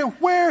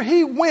everywhere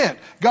he went,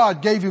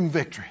 God gave him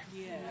victory.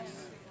 Yes.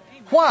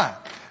 Why?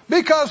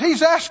 Because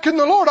he's asking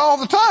the Lord all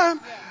the time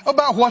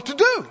about what to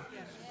do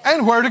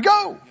and where to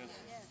go.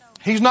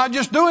 He's not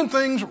just doing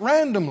things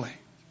randomly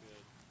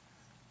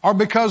or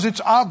because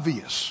it's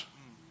obvious.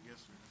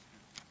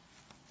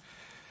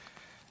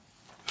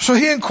 So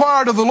he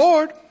inquired of the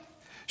Lord,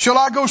 shall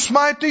I go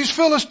smite these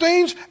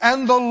Philistines?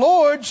 And the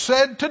Lord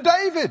said to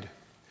David,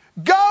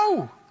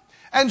 go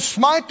and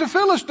smite the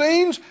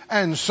Philistines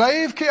and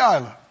save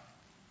Keilah.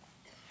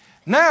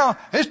 Now,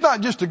 it's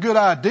not just a good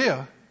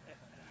idea.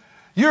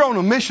 You're on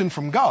a mission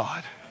from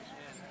God.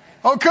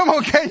 Oh, come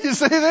on, can't you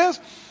see this?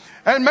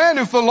 And man,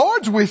 if the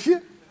Lord's with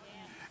you,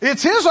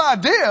 it's His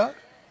idea.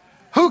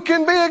 Who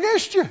can be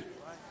against you?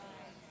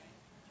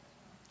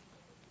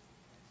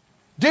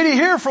 Did he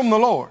hear from the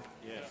Lord?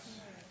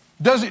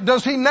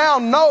 Does he now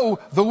know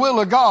the will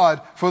of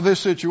God for this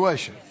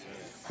situation?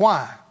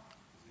 Why?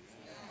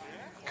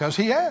 Because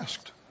he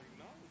asked.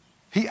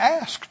 He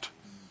asked.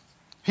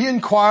 He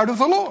inquired of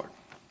the Lord.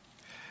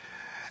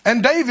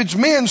 And David's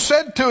men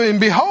said to him,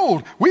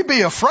 behold, we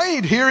be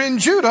afraid here in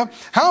Judah.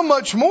 How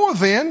much more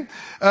then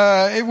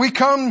if we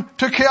come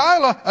to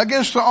Keilah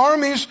against the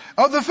armies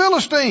of the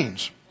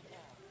Philistines?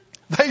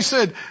 They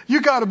said, you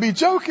got to be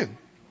joking.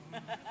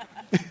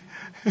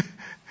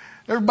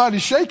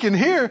 Everybody's shaking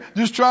here,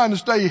 just trying to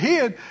stay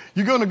hid.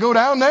 You're going to go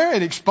down there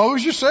and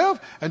expose yourself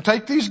and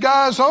take these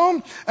guys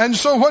on. And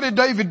so what did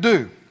David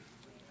do?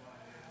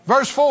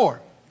 Verse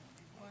 4.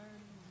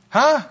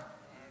 Huh?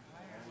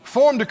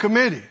 Formed a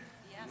committee.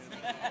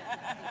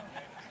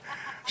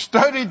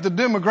 Studied the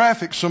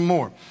demographics some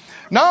more.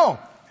 No.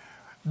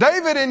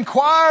 David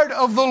inquired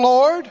of the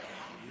Lord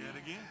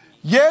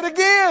yet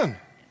again.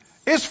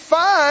 It's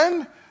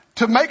fine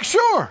to make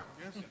sure.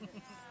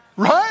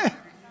 Right?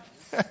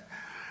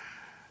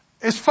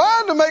 It's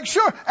fine to make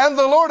sure. And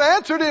the Lord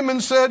answered him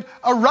and said,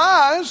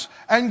 arise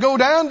and go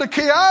down to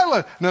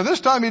Keilah. Now this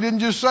time he didn't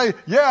just say,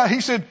 yeah,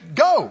 he said,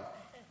 go.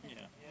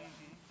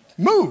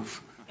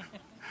 Move.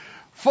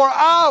 For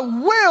I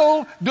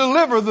will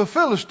deliver the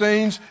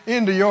Philistines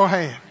into your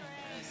hand.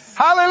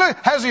 Hallelujah.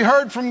 Has he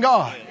heard from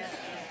God?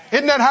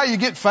 Isn't that how you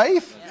get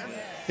faith?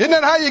 Isn't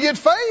that how you get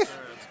faith?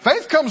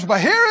 Faith comes by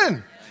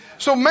hearing.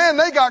 So man,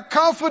 they got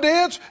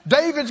confidence.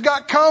 David's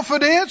got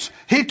confidence.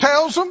 He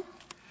tells them.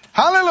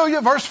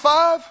 Hallelujah. Verse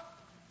 5.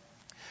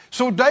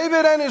 So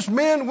David and his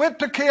men went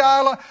to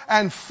Keilah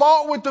and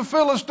fought with the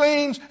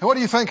Philistines. And what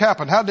do you think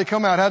happened? How'd they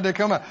come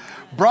out?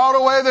 Brought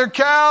away their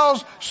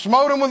cows,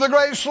 smote them with a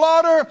great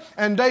slaughter,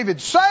 and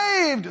David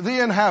saved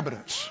the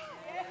inhabitants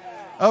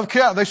of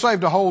Keilah. They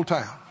saved a whole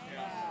town.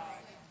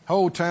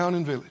 Whole town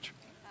and village.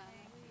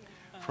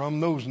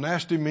 From those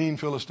nasty, mean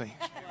Philistines.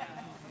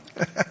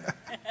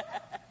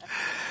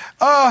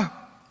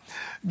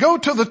 Go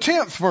to the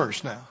 10th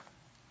verse now.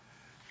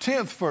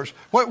 10th verse.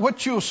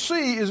 What you'll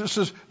see is it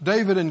says,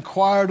 David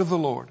inquired of the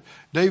Lord.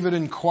 David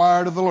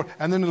inquired of the Lord.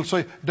 And then it'll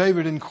say,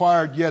 David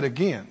inquired yet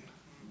again.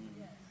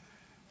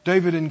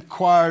 David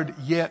inquired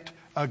yet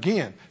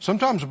again.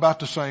 Sometimes about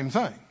the same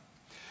thing.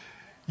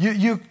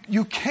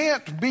 You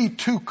can't be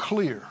too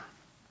clear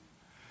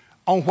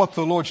on what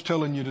the Lord's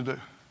telling you to do.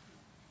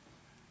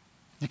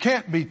 You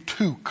can't be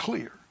too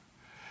clear.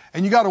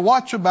 And you got to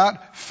watch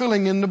about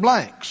filling in the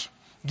blanks.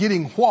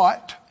 Getting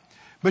what,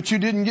 but you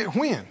didn't get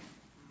when.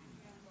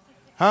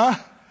 Huh?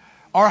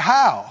 Or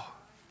how?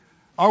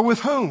 Or with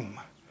whom?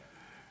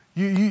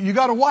 You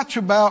got to watch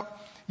about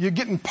you're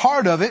getting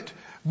part of it,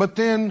 but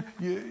then,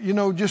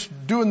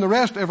 just doing the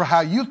rest ever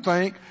how you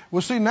think.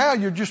 Well, see, now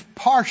you're just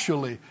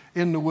partially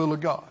in the will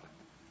of God.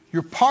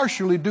 You're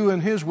partially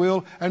doing His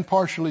will and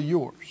partially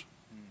yours.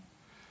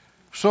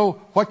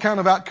 So what kind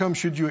of outcome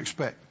should you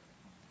expect?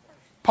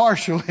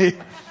 Partially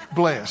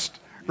blessed,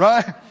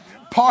 right?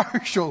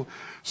 Partial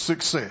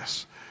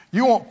success.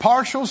 You want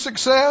partial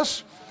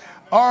success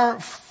or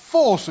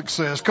full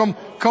success,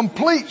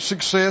 complete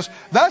success?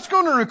 That's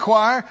going to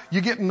require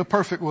you getting the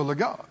perfect will of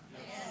God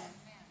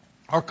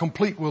or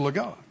complete will of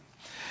God.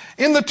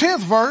 In the 10th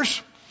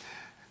verse,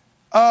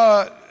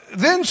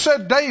 then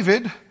said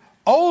David,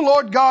 O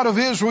Lord God of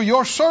Israel,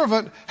 your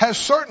servant has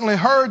certainly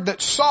heard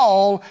that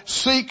Saul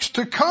seeks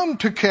to come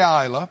to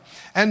Keilah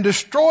and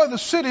destroy the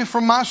city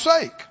for my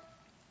sake.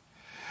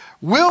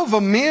 Will the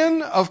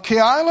men of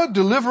Keilah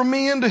deliver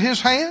me into his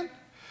hand?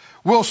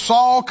 Will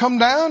Saul come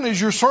down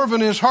as your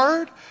servant has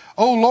heard?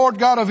 O Lord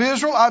God of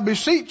Israel, I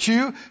beseech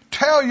you,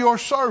 tell your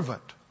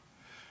servant.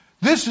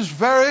 This is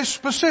very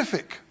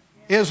specific,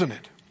 isn't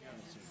it?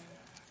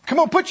 Come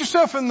on, put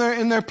yourself in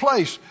their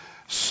place.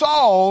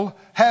 Saul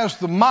has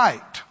the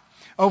might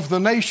of the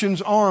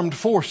nation's armed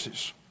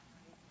forces.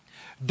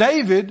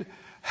 David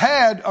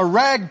had a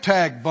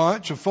ragtag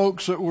bunch of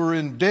folks that were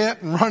in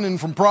debt and running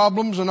from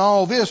problems and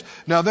all this.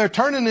 Now they're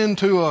turning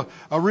into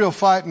a real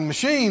fighting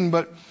machine,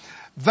 but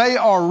they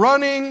are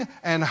running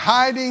and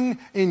hiding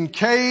in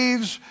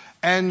caves,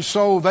 and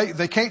so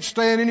they can't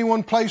stay in any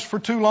one place for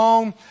too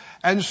long.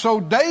 And so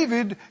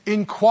David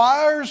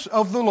inquires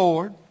of the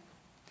Lord,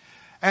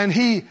 and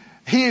he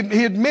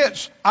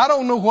admits, I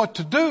don't know what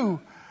to do.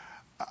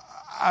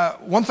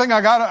 One thing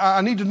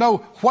I need to know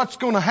what's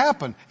going to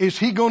happen. Is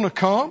he going to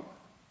come?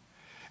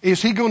 Is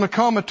he going to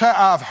come attack?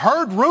 I've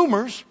heard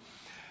rumors,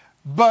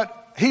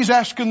 but he's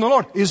asking the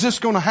Lord, is this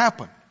going to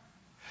happen?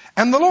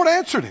 And the Lord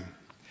answered him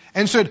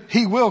and said,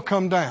 he will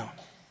come down.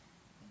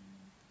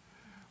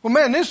 Well,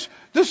 man, this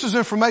is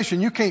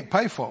information you can't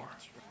pay for.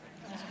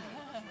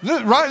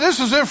 This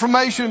is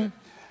information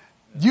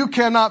you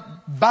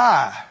cannot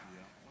buy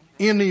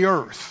in the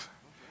earth.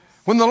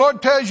 When the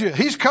Lord tells you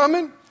he's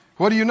coming,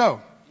 what do you know?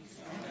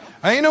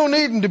 Ain't no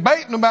need in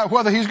debating about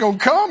whether he's going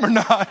to come or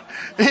not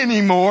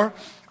anymore,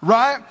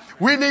 right?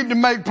 We need to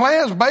make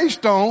plans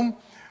based on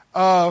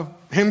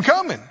him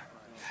coming.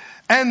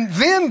 And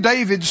then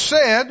David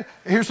said,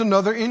 here's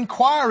another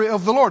inquiry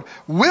of the Lord.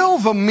 Will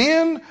the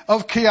men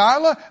of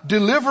Keilah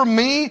deliver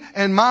me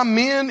and my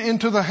men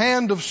into the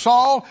hand of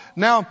Saul?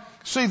 Now,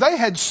 see, they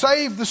had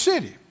saved the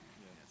city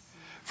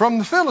from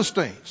the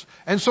Philistines.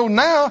 And so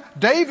now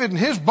David and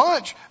his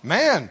bunch,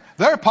 man,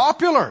 they're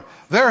popular.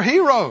 They're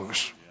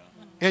heroes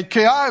at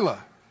Keilah.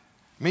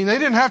 I mean, they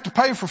didn't have to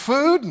pay for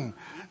food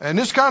and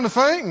this kind of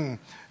thing, and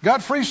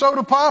got free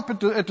soda pop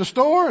at the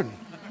store.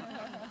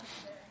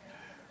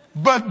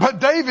 But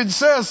David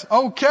says,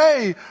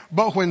 okay,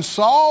 but when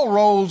Saul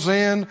rolls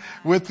in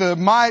with the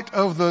might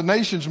of the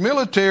nation's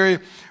military,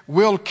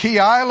 will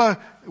Keilah,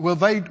 will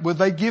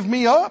they give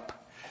me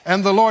up?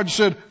 And the Lord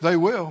said, they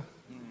will.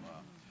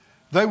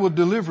 They will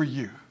deliver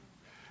you.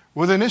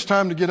 Well, then it's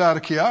time to get out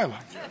of Keilah.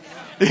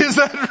 Is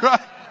that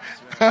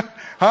right?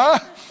 Huh?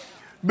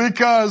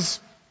 Because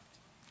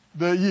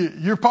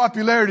your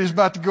popularity is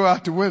about to go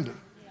out the window.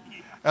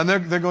 And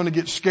they're going to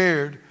get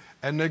scared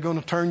and they're going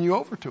to turn you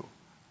over to them.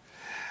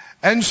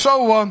 And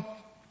so,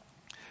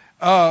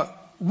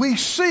 we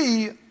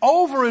see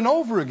over and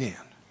over again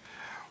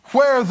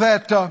where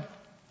that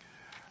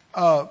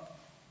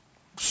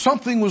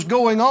something was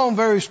going on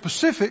very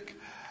specific,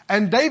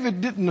 and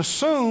David didn't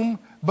assume,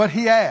 but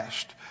he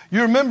asked.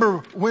 You remember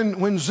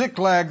when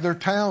Ziklag, their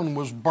town,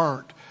 was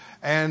burnt,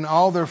 and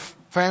all their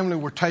family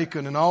were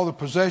taken and all the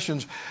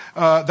possessions.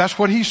 That's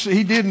what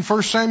he did in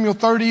 1 Samuel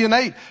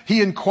 30:8.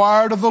 He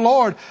inquired of the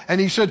Lord, and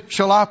he said,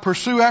 shall I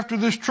pursue after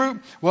this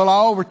troop? Will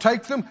I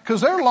overtake them?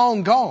 Because they're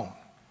long gone.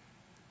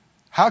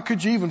 How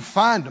could you even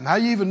find them? How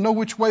do you even know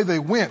which way they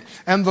went?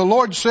 And the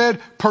Lord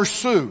said,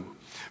 pursue,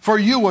 for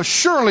you will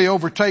surely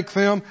overtake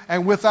them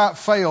and without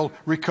fail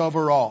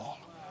recover all.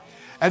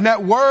 And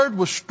that word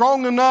was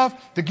strong enough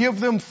to give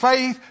them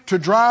faith, to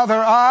dry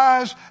their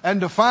eyes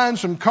and to find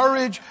some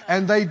courage.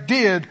 And they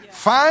did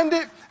find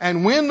it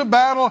and win the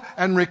battle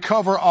and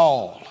recover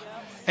all.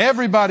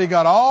 Everybody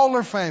got all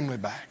their family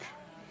back.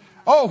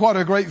 Oh, what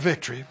a great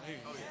victory.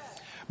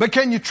 But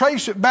can you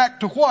trace it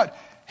back to what?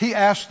 He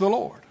asked the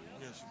Lord.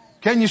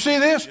 Can you see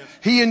this?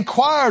 He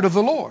inquired of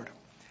the Lord.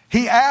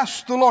 He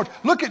asked the Lord.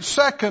 Look at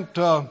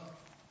 2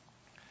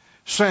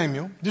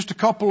 Samuel. Just a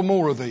couple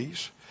more of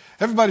these.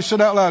 Everybody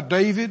said out loud,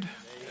 David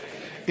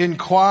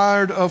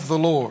inquired of the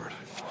Lord.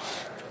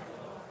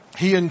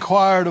 He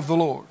inquired of the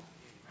Lord.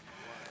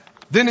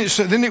 Then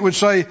it would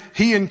say,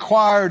 he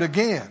inquired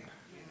again.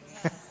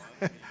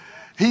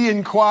 He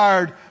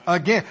inquired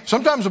again.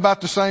 Sometimes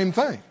about the same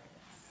thing.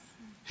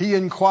 He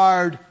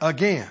inquired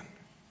again.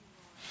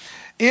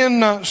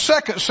 In 2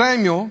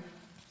 Samuel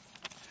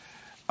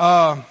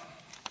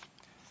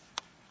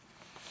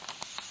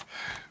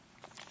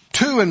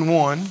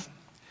 2:1,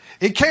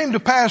 it came to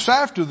pass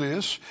after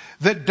this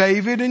that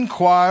David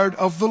inquired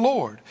of the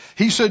Lord.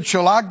 He said,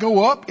 shall I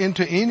go up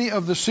into any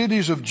of the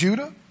cities of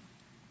Judah?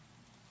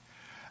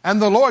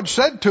 And the Lord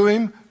said to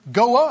him,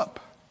 go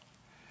up.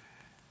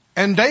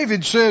 And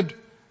David said,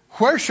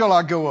 where shall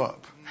I go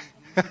up?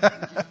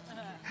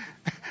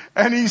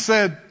 And he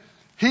said,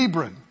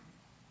 Hebron.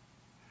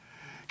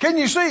 Can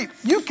you see?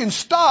 You can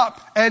stop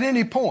at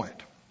any point.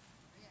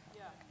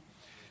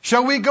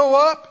 Shall we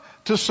go up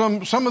to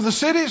some of the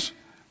cities?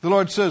 The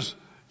Lord says,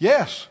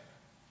 yes.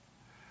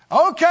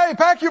 Okay,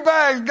 pack your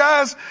bags,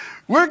 guys.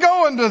 We're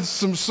going to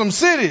some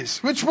cities.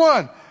 Which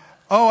one?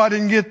 Oh, I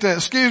didn't get that.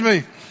 Excuse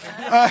me.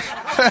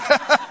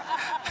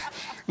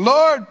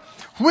 Lord,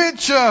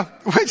 which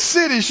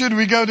city should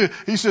we go to?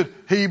 He said,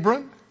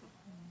 Hebron.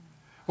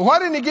 Well, why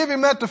didn't he give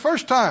him that the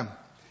first time?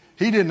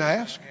 He didn't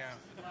ask.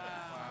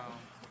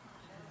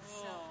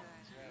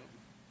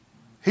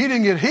 He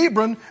didn't get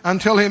Hebron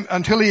until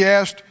he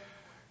asked,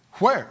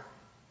 where?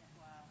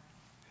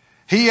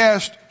 He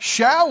asked,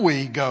 shall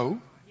we go?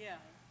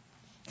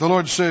 The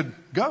Lord said,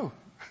 go.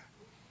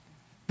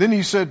 Then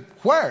he said,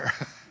 where?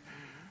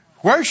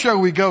 Where shall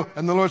we go?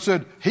 And the Lord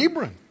said,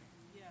 Hebron.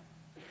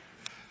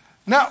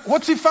 Now,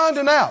 what's he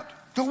finding out?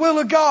 The will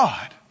of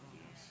God.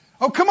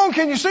 Oh, come on,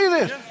 can you see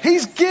this?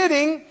 He's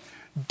getting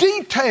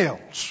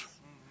details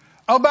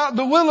about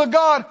the will of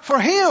God for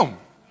him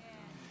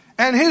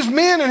and his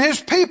men and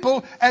his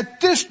people at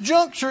this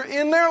juncture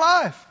in their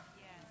life.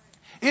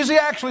 Is he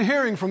actually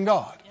hearing from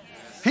God?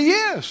 He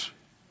is.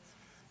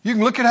 You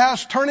can look at how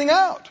it's turning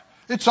out.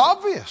 It's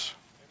obvious.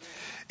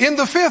 In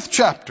the 5th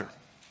chapter,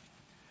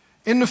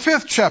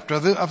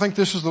 I think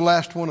this is the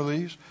last one of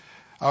these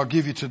I'll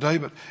give you today,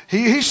 but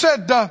he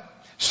said, 2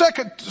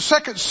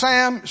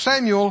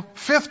 Samuel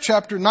 5th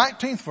chapter,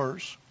 19th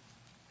verse,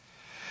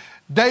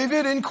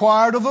 David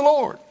inquired of the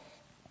Lord.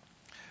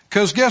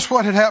 Because guess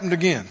what had happened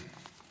again?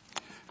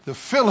 The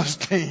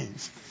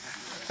Philistines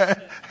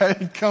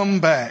had come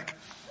back.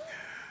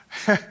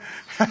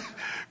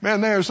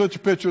 Man, they are such a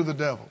picture of the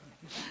devil.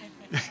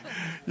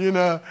 You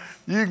know,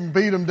 you can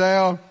beat them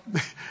down,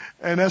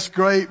 and that's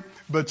great,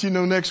 but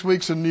next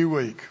week's a new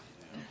week.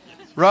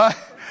 Right?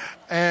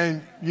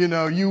 And,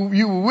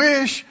 you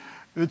wish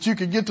that you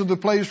could get to the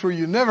place where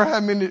you never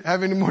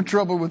have any more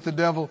trouble with the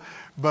devil,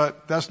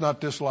 but that's not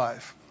this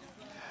life.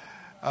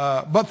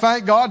 But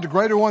thank God, the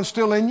greater one's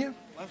still in you.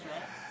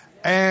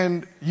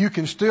 And you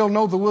can still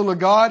know the will of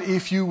God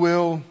if you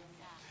will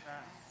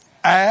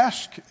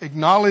ask,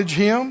 acknowledge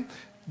Him.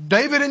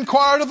 David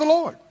inquired of the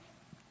Lord.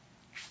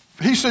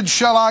 He said,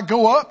 shall I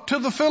go up to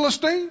the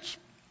Philistines?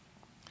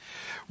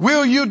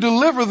 Will you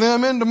deliver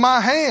them into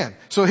my hand?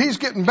 So he's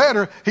getting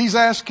better. He's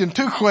asking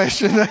 2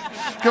 questions.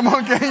 Come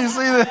on, can you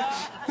see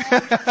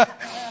that?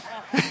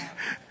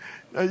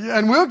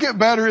 And we'll get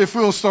better if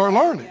we'll start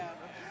learning.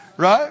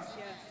 Right?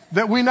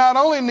 That we not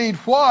only need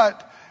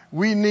what,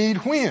 we need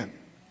when.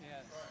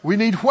 We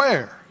need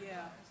where.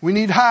 We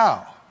need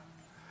how.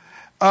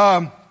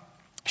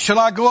 Shall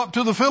I go up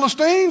to the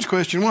Philistines?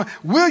 Question 1.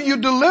 Will you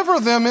deliver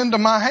them into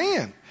my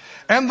hand?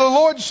 And the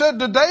Lord said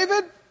to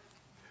David,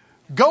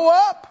 go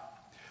up,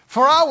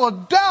 for I will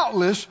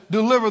doubtless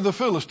deliver the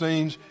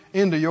Philistines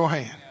into your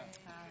hand.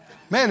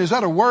 Man, is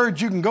that a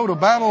word you can go to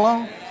battle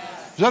on?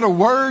 Is that a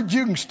word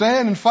you can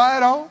stand and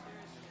fight on?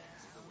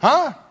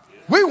 Huh?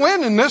 We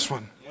win in this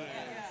one.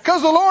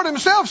 Because the Lord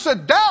Himself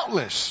said,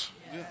 doubtless.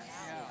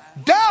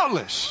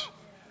 Doubtless.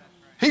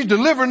 He's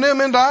delivering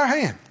them into our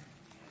hand.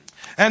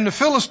 And the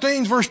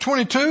Philistines, verse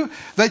 22,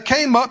 they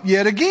came up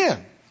yet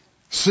again.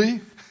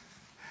 See?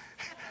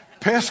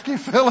 Pesky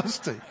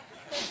Philistine.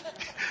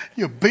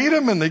 You beat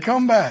them and they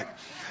come back.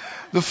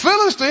 The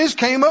Philistines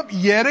came up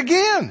yet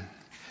again.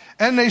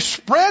 And they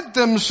spread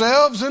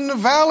themselves in the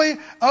valley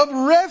of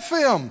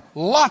Rephaim.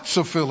 Lots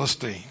of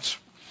Philistines.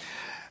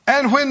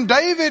 And when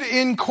David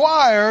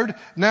inquired,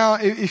 now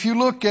if you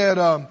look at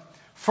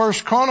 1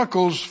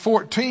 Chronicles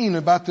 14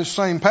 about this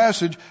same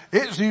passage,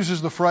 it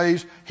uses the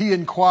phrase, he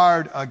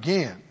inquired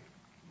again.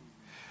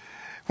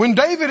 When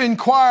David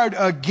inquired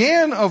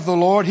again of the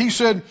Lord, he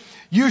said,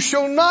 you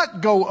shall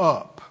not go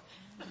up.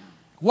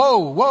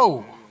 Whoa,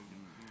 whoa,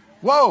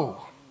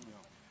 whoa.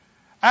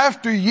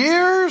 After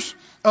years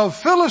of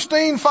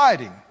Philistine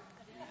fighting,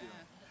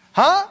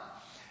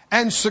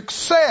 and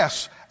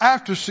success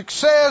after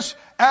success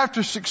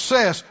after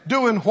success,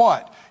 doing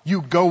what?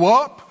 You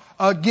go up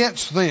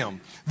against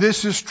them.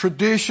 This is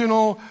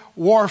traditional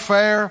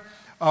warfare,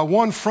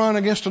 one front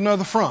against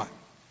another front.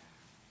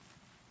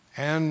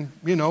 And,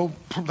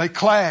 they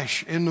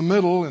clash in the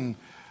middle and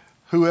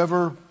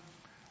whoever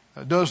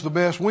does the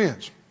best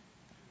wins.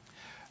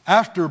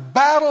 After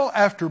battle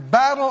after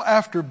battle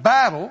after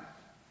battle,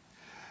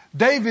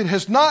 David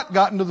has not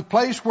gotten to the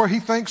place where he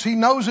thinks he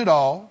knows it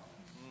all.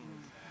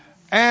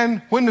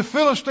 And when the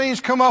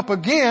Philistines come up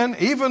again,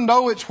 even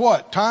though it's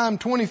what? Time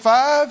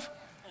 25?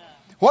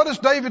 What does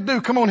David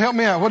do? Come on, help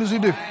me out. What does he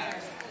do?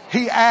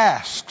 He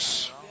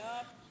asks.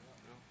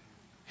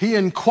 He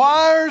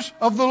inquires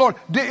of the Lord.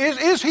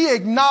 Is he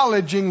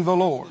acknowledging the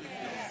Lord?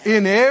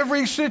 In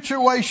every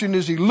situation,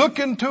 is he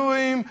looking to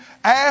him,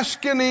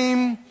 asking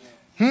him?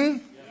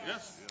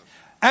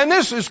 And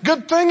this is a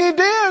good thing he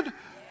did.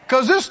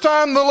 Because this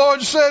time the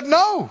Lord said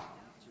no.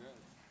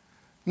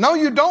 No,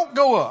 you don't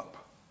go up.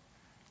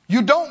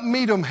 You don't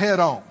meet them head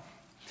on.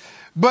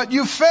 But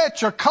you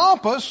fetch a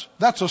compass,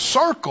 that's a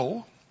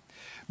circle,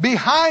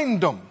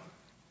 behind them.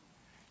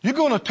 You're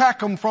going to attack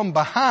them from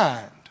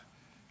behind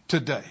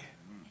today.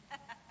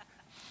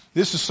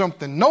 This is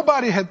something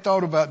nobody had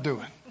thought about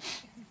doing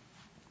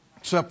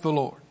except the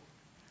Lord.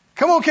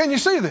 Come on, can you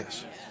see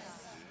this?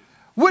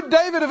 Would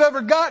David have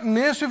ever gotten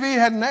this if he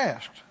hadn't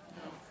asked?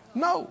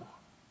 No.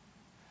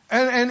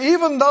 And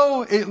even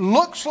though it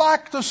looks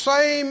like the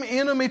same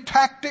enemy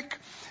tactic,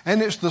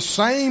 and it's the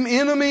same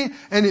enemy,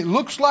 and it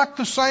looks like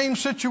the same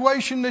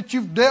situation that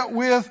you've dealt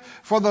with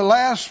for the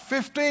last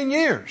 15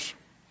 years,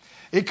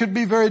 it could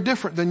be very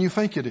different than you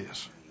think it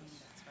is.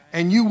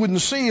 And you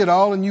wouldn't see it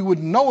all, and you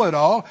wouldn't know it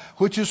all,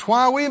 which is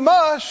why we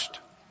must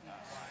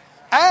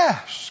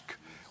ask.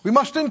 We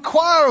must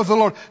inquire of the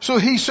Lord. So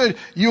he said,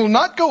 you'll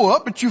not go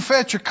up, but you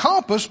fetch a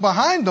compass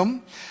behind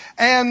them,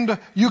 and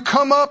you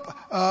come up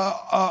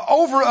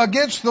over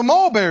against the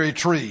mulberry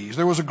trees.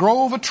 There was a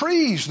grove of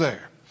trees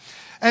there.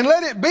 And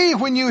let it be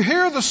when you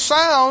hear the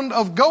sound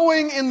of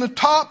going in the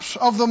tops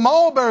of the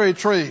mulberry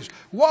trees.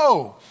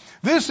 Whoa,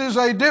 this is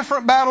a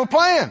different battle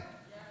plan.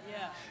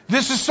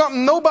 This is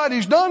something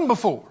nobody's done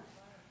before.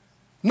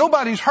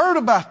 Nobody's heard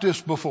about this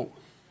before.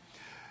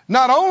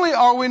 Not only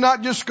are we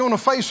not just going to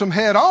face them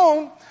head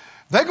on,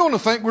 they're going to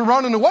think we're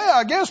running away,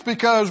 I guess,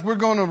 because we're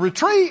going to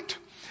retreat.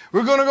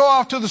 We're going to go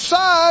off to the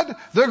side.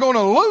 They're going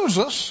to lose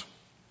us.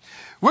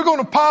 We're going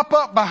to pop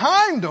up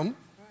behind them.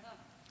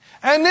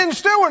 And then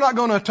still we're not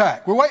going to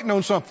attack. We're waiting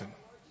on something.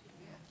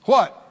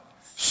 What?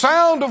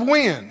 Sound of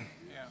wind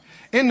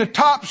in the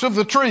tops of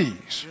the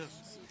trees.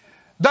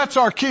 That's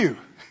our cue.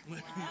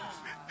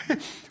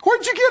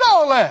 Where'd you get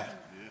all that?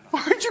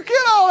 Where'd you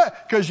get all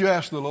that? Because you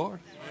asked the Lord.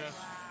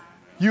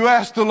 You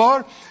asked the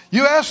Lord.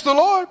 You asked the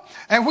Lord.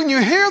 And when you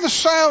hear the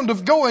sound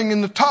of going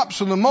in the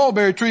tops of the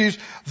mulberry trees,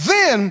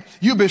 then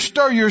you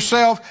bestir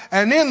yourself,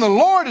 and then the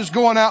Lord is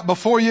going out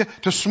before you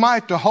to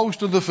smite the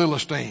host of the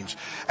Philistines.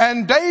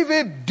 And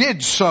David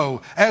did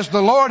so, as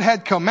the Lord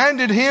had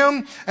commanded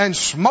him, and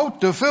smote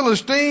the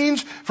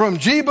Philistines from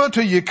Geba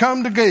till you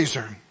come to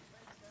Gezer.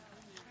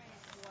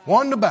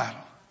 Won the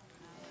battle.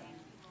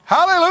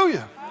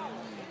 Hallelujah.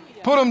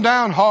 Put them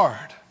down hard.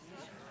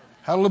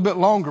 Had a little bit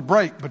longer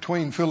break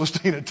between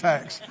Philistine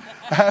attacks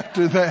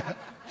after that.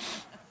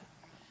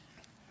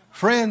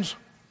 Friends,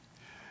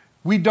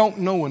 we don't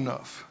know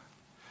enough.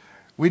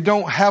 We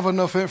don't have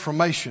enough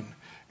information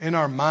in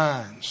our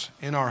minds,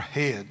 in our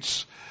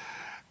heads.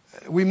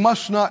 We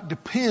must not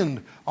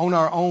depend on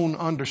our own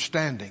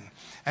understanding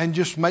and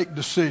just make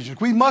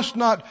decisions. We must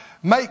not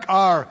make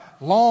our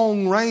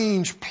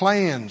long-range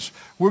plans.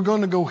 We're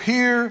going to go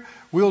here.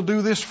 We'll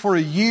do this for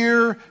a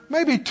year,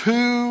 maybe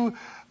two.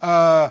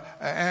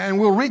 And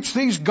we'll reach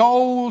these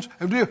goals.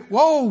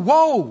 Whoa,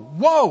 whoa,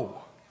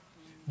 whoa.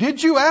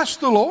 Did you ask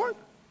the Lord?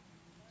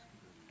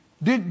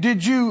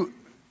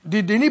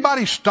 Did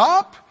anybody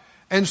stop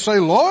and say,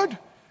 Lord,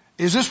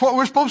 is this what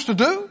we're supposed to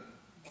do?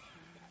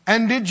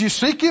 And did you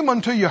seek Him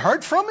until you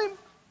heard from Him?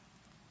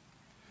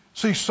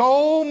 See,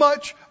 so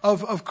much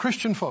of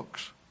Christian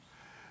folks,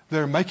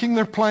 they're making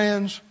their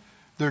plans,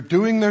 they're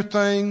doing their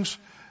things,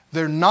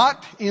 they're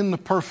not in the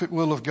perfect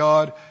will of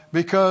God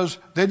because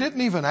they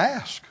didn't even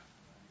ask.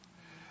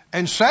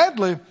 And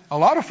sadly, a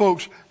lot of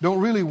folks don't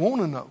really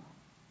want to know.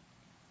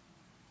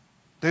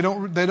 They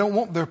don't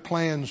want their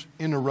plans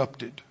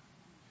interrupted.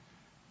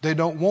 They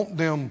don't want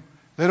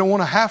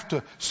to have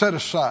to set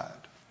aside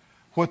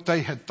what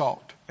they had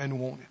thought and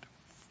wanted.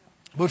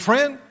 But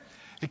friend,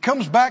 it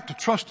comes back to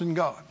trusting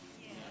God.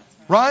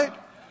 Right?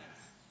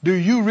 Do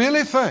you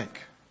really think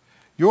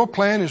your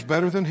plan is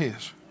better than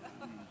His?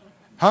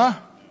 Huh?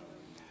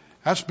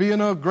 That's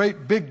being a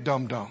great big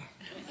dum-dum.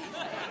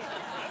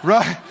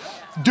 Right?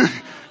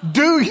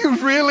 Do you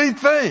really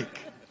think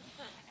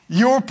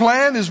your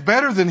plan is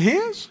better than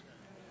His?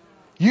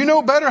 You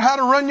know better how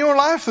to run your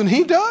life than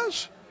He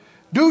does?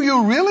 Do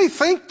you really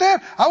think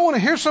that? I want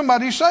to hear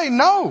somebody say,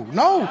 no,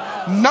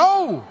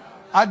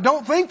 I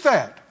don't think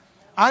that.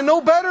 I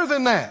know better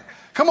than that.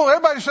 Come on,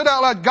 everybody say it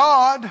out loud.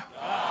 God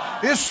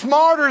is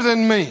smarter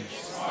than me.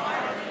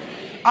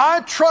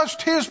 I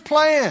trust His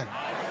plan.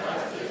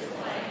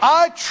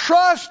 I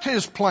trust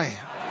His plan.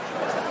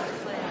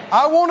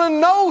 I want to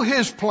know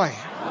His plan.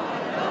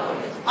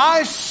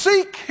 I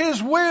seek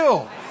His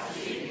will.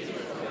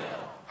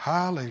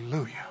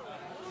 Hallelujah.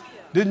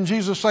 Didn't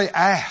Jesus say,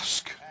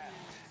 ask,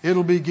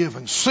 it'll be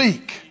given.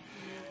 Seek,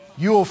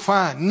 you'll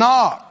find.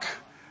 Knock,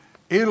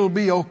 it'll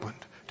be opened.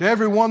 To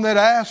everyone that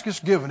asks, it's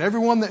given.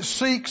 Everyone that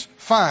seeks,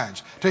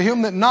 finds. To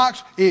him that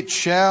knocks, it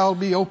shall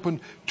be opened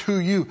to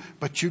you.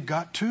 But you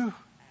got to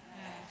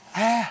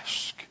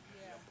ask.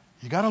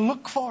 You got to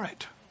look for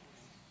it.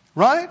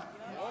 Right?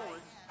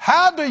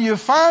 How do you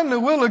find the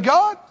will of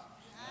God?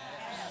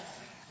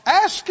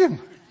 Ask Him.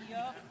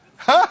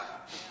 Huh?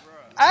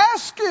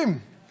 Ask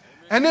Him.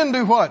 And then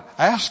do what?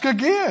 Ask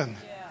again.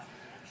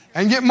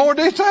 And get more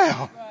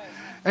detail.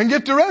 And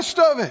get the rest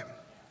of it.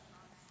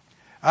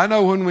 I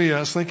know when I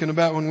was thinking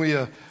about when we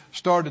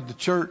started the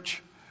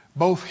church,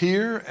 both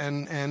here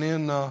and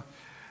in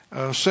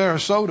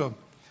Sarasota,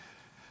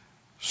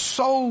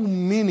 so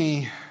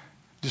many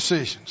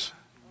decisions.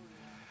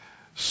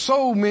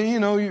 So many,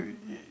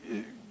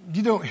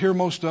 you don't hear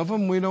most of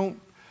them. We don't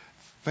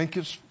think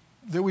it's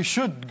that we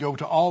should go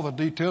to all the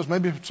details.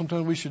 Maybe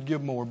sometimes we should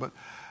give more. But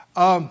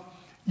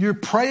you're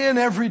praying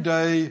every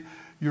day.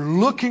 You're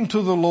looking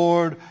to the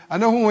Lord. I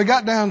know when we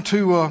got down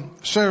to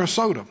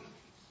Sarasota,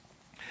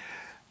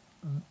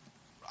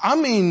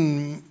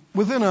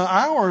 within an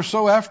hour or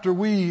so after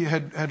we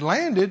had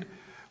landed,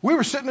 we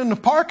were sitting in the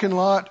parking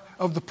lot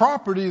of the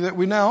property that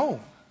we now own.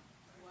 Wow.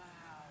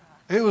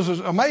 It was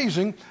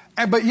amazing.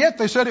 But yet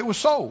they said it was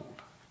sold.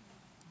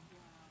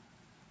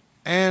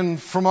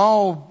 And from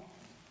all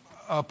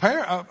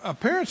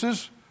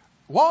appearances,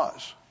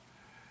 was.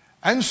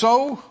 And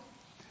so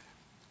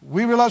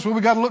we realized,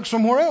 we got to look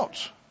somewhere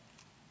else.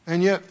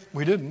 And yet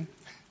we didn't.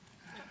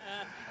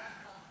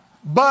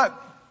 But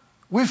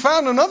we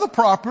found another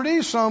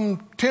property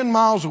some 10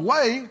 miles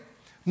away,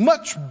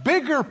 much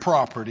bigger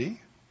property,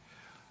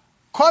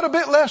 quite a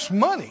bit less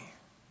money.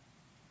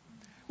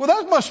 Well,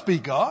 that must be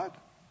God.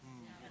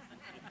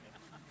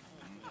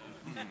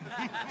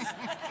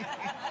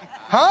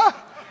 Huh?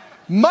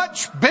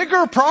 Much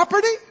bigger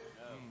property?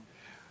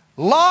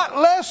 Lot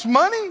less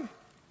money?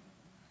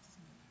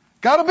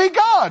 Got to be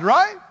God,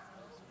 right?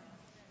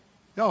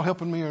 Y'all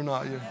helping me or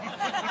not?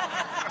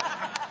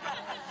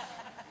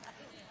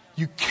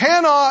 You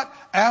cannot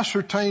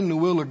ascertain the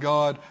will of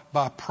God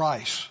by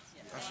price.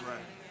 That's right.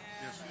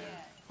 Yes, sir.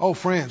 Oh,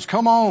 friends,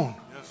 come on.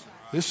 Yes, sir.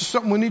 This is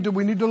something we need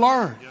to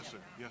learn. Yes, sir.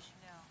 Yes, sir.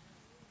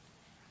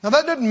 Now,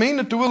 that doesn't mean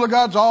that the will of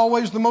God's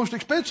always the most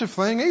expensive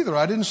thing either.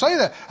 I didn't say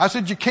that. I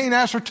said you can't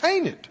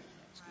ascertain it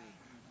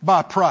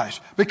by price.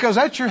 Because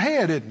that's your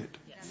head, isn't it?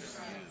 Yes.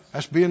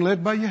 That's being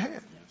led by your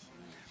head.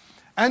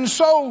 And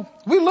so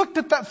we looked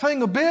at that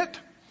thing a bit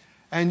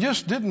and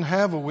just didn't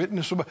have a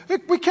witness about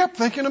it. We kept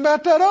thinking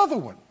about that other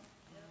one.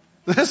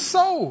 This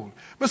sold.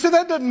 But see,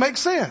 that doesn't make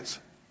sense.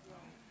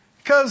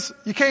 Because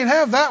you can't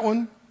have that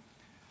one.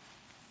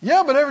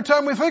 Yeah, but every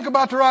time we think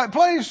about the right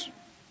place,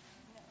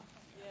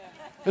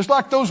 it's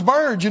like those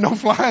birds,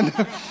 flying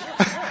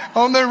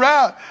on their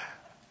route.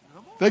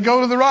 They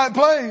go to the right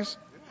place.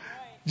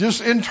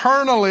 Just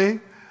internally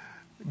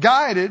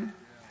guided.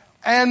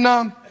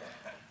 And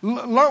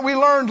we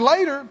learned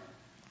later,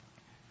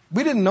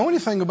 we didn't know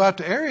anything about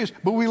the areas,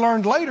 but we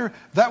learned later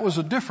that was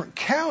a different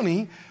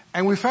county.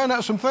 And we found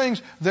out some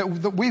things that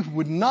we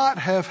would not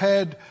have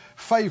had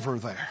favor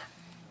there.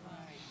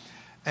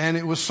 And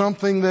it was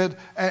something that,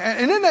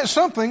 and in that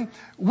something,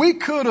 we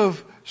could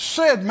have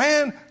said,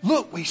 man,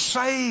 look, we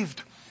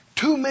saved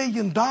 $2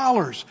 million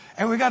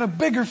and we got a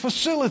bigger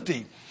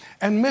facility,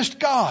 and missed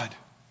God.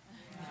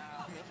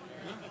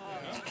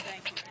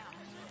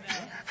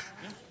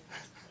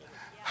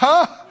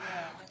 Huh?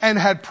 And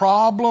had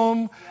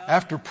problem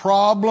after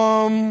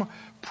problem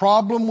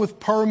with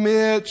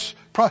permits.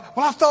 Well,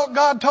 I thought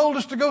God told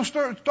us to go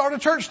start a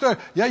church there.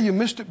 Yeah, you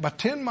missed it by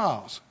 10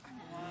 miles.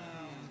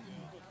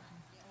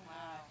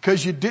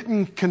 Because you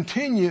didn't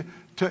continue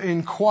to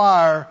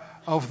inquire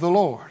of the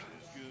Lord.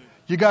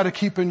 You got to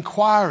keep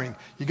inquiring.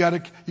 You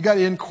got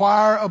to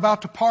inquire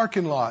about the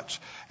parking lots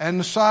and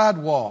the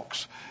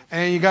sidewalks.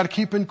 And you got to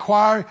keep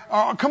inquiring.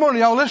 Come on,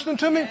 y'all listening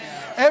to me?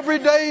 Every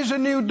day is a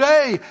new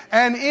day.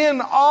 And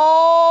in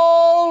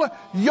all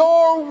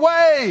your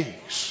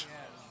ways,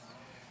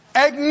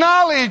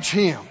 acknowledge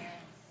Him.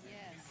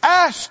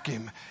 Ask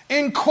Him.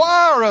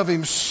 Inquire of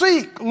Him.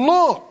 Seek,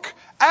 look,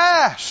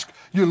 ask.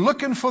 You're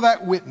looking for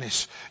that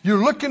witness.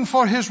 You're looking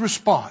for His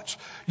response.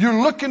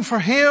 You're looking for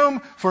Him,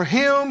 for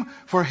Him,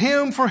 for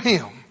Him, for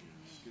Him.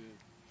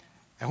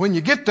 And when you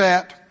get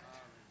that,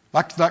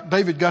 like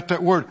David got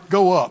that word,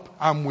 go up,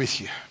 I'm with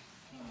you.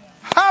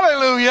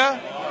 Hallelujah.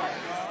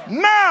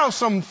 Now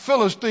some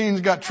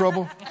Philistines got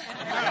trouble.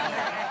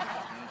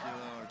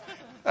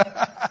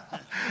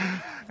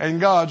 And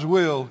God's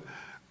will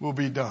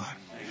be done.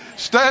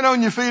 Stand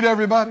on your feet,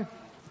 everybody.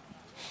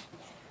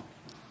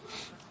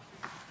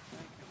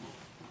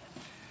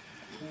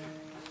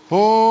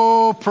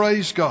 Oh,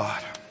 praise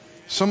God.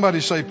 Somebody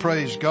say,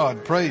 praise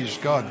God, praise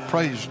God,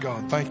 praise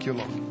God. Thank you,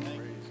 Lord.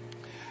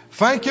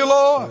 Thank you,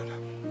 Lord.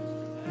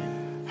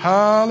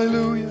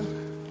 Hallelujah.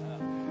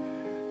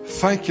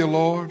 Thank you,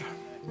 Lord.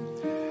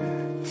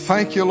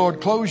 Thank you, Lord.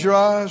 Close your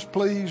eyes,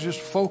 please. Just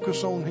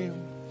focus on Him.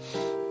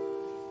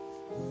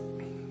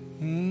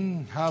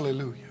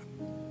 Hallelujah.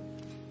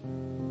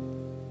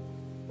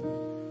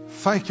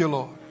 Thank you,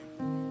 Lord.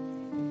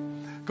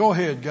 Go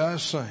ahead,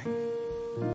 guys, sing.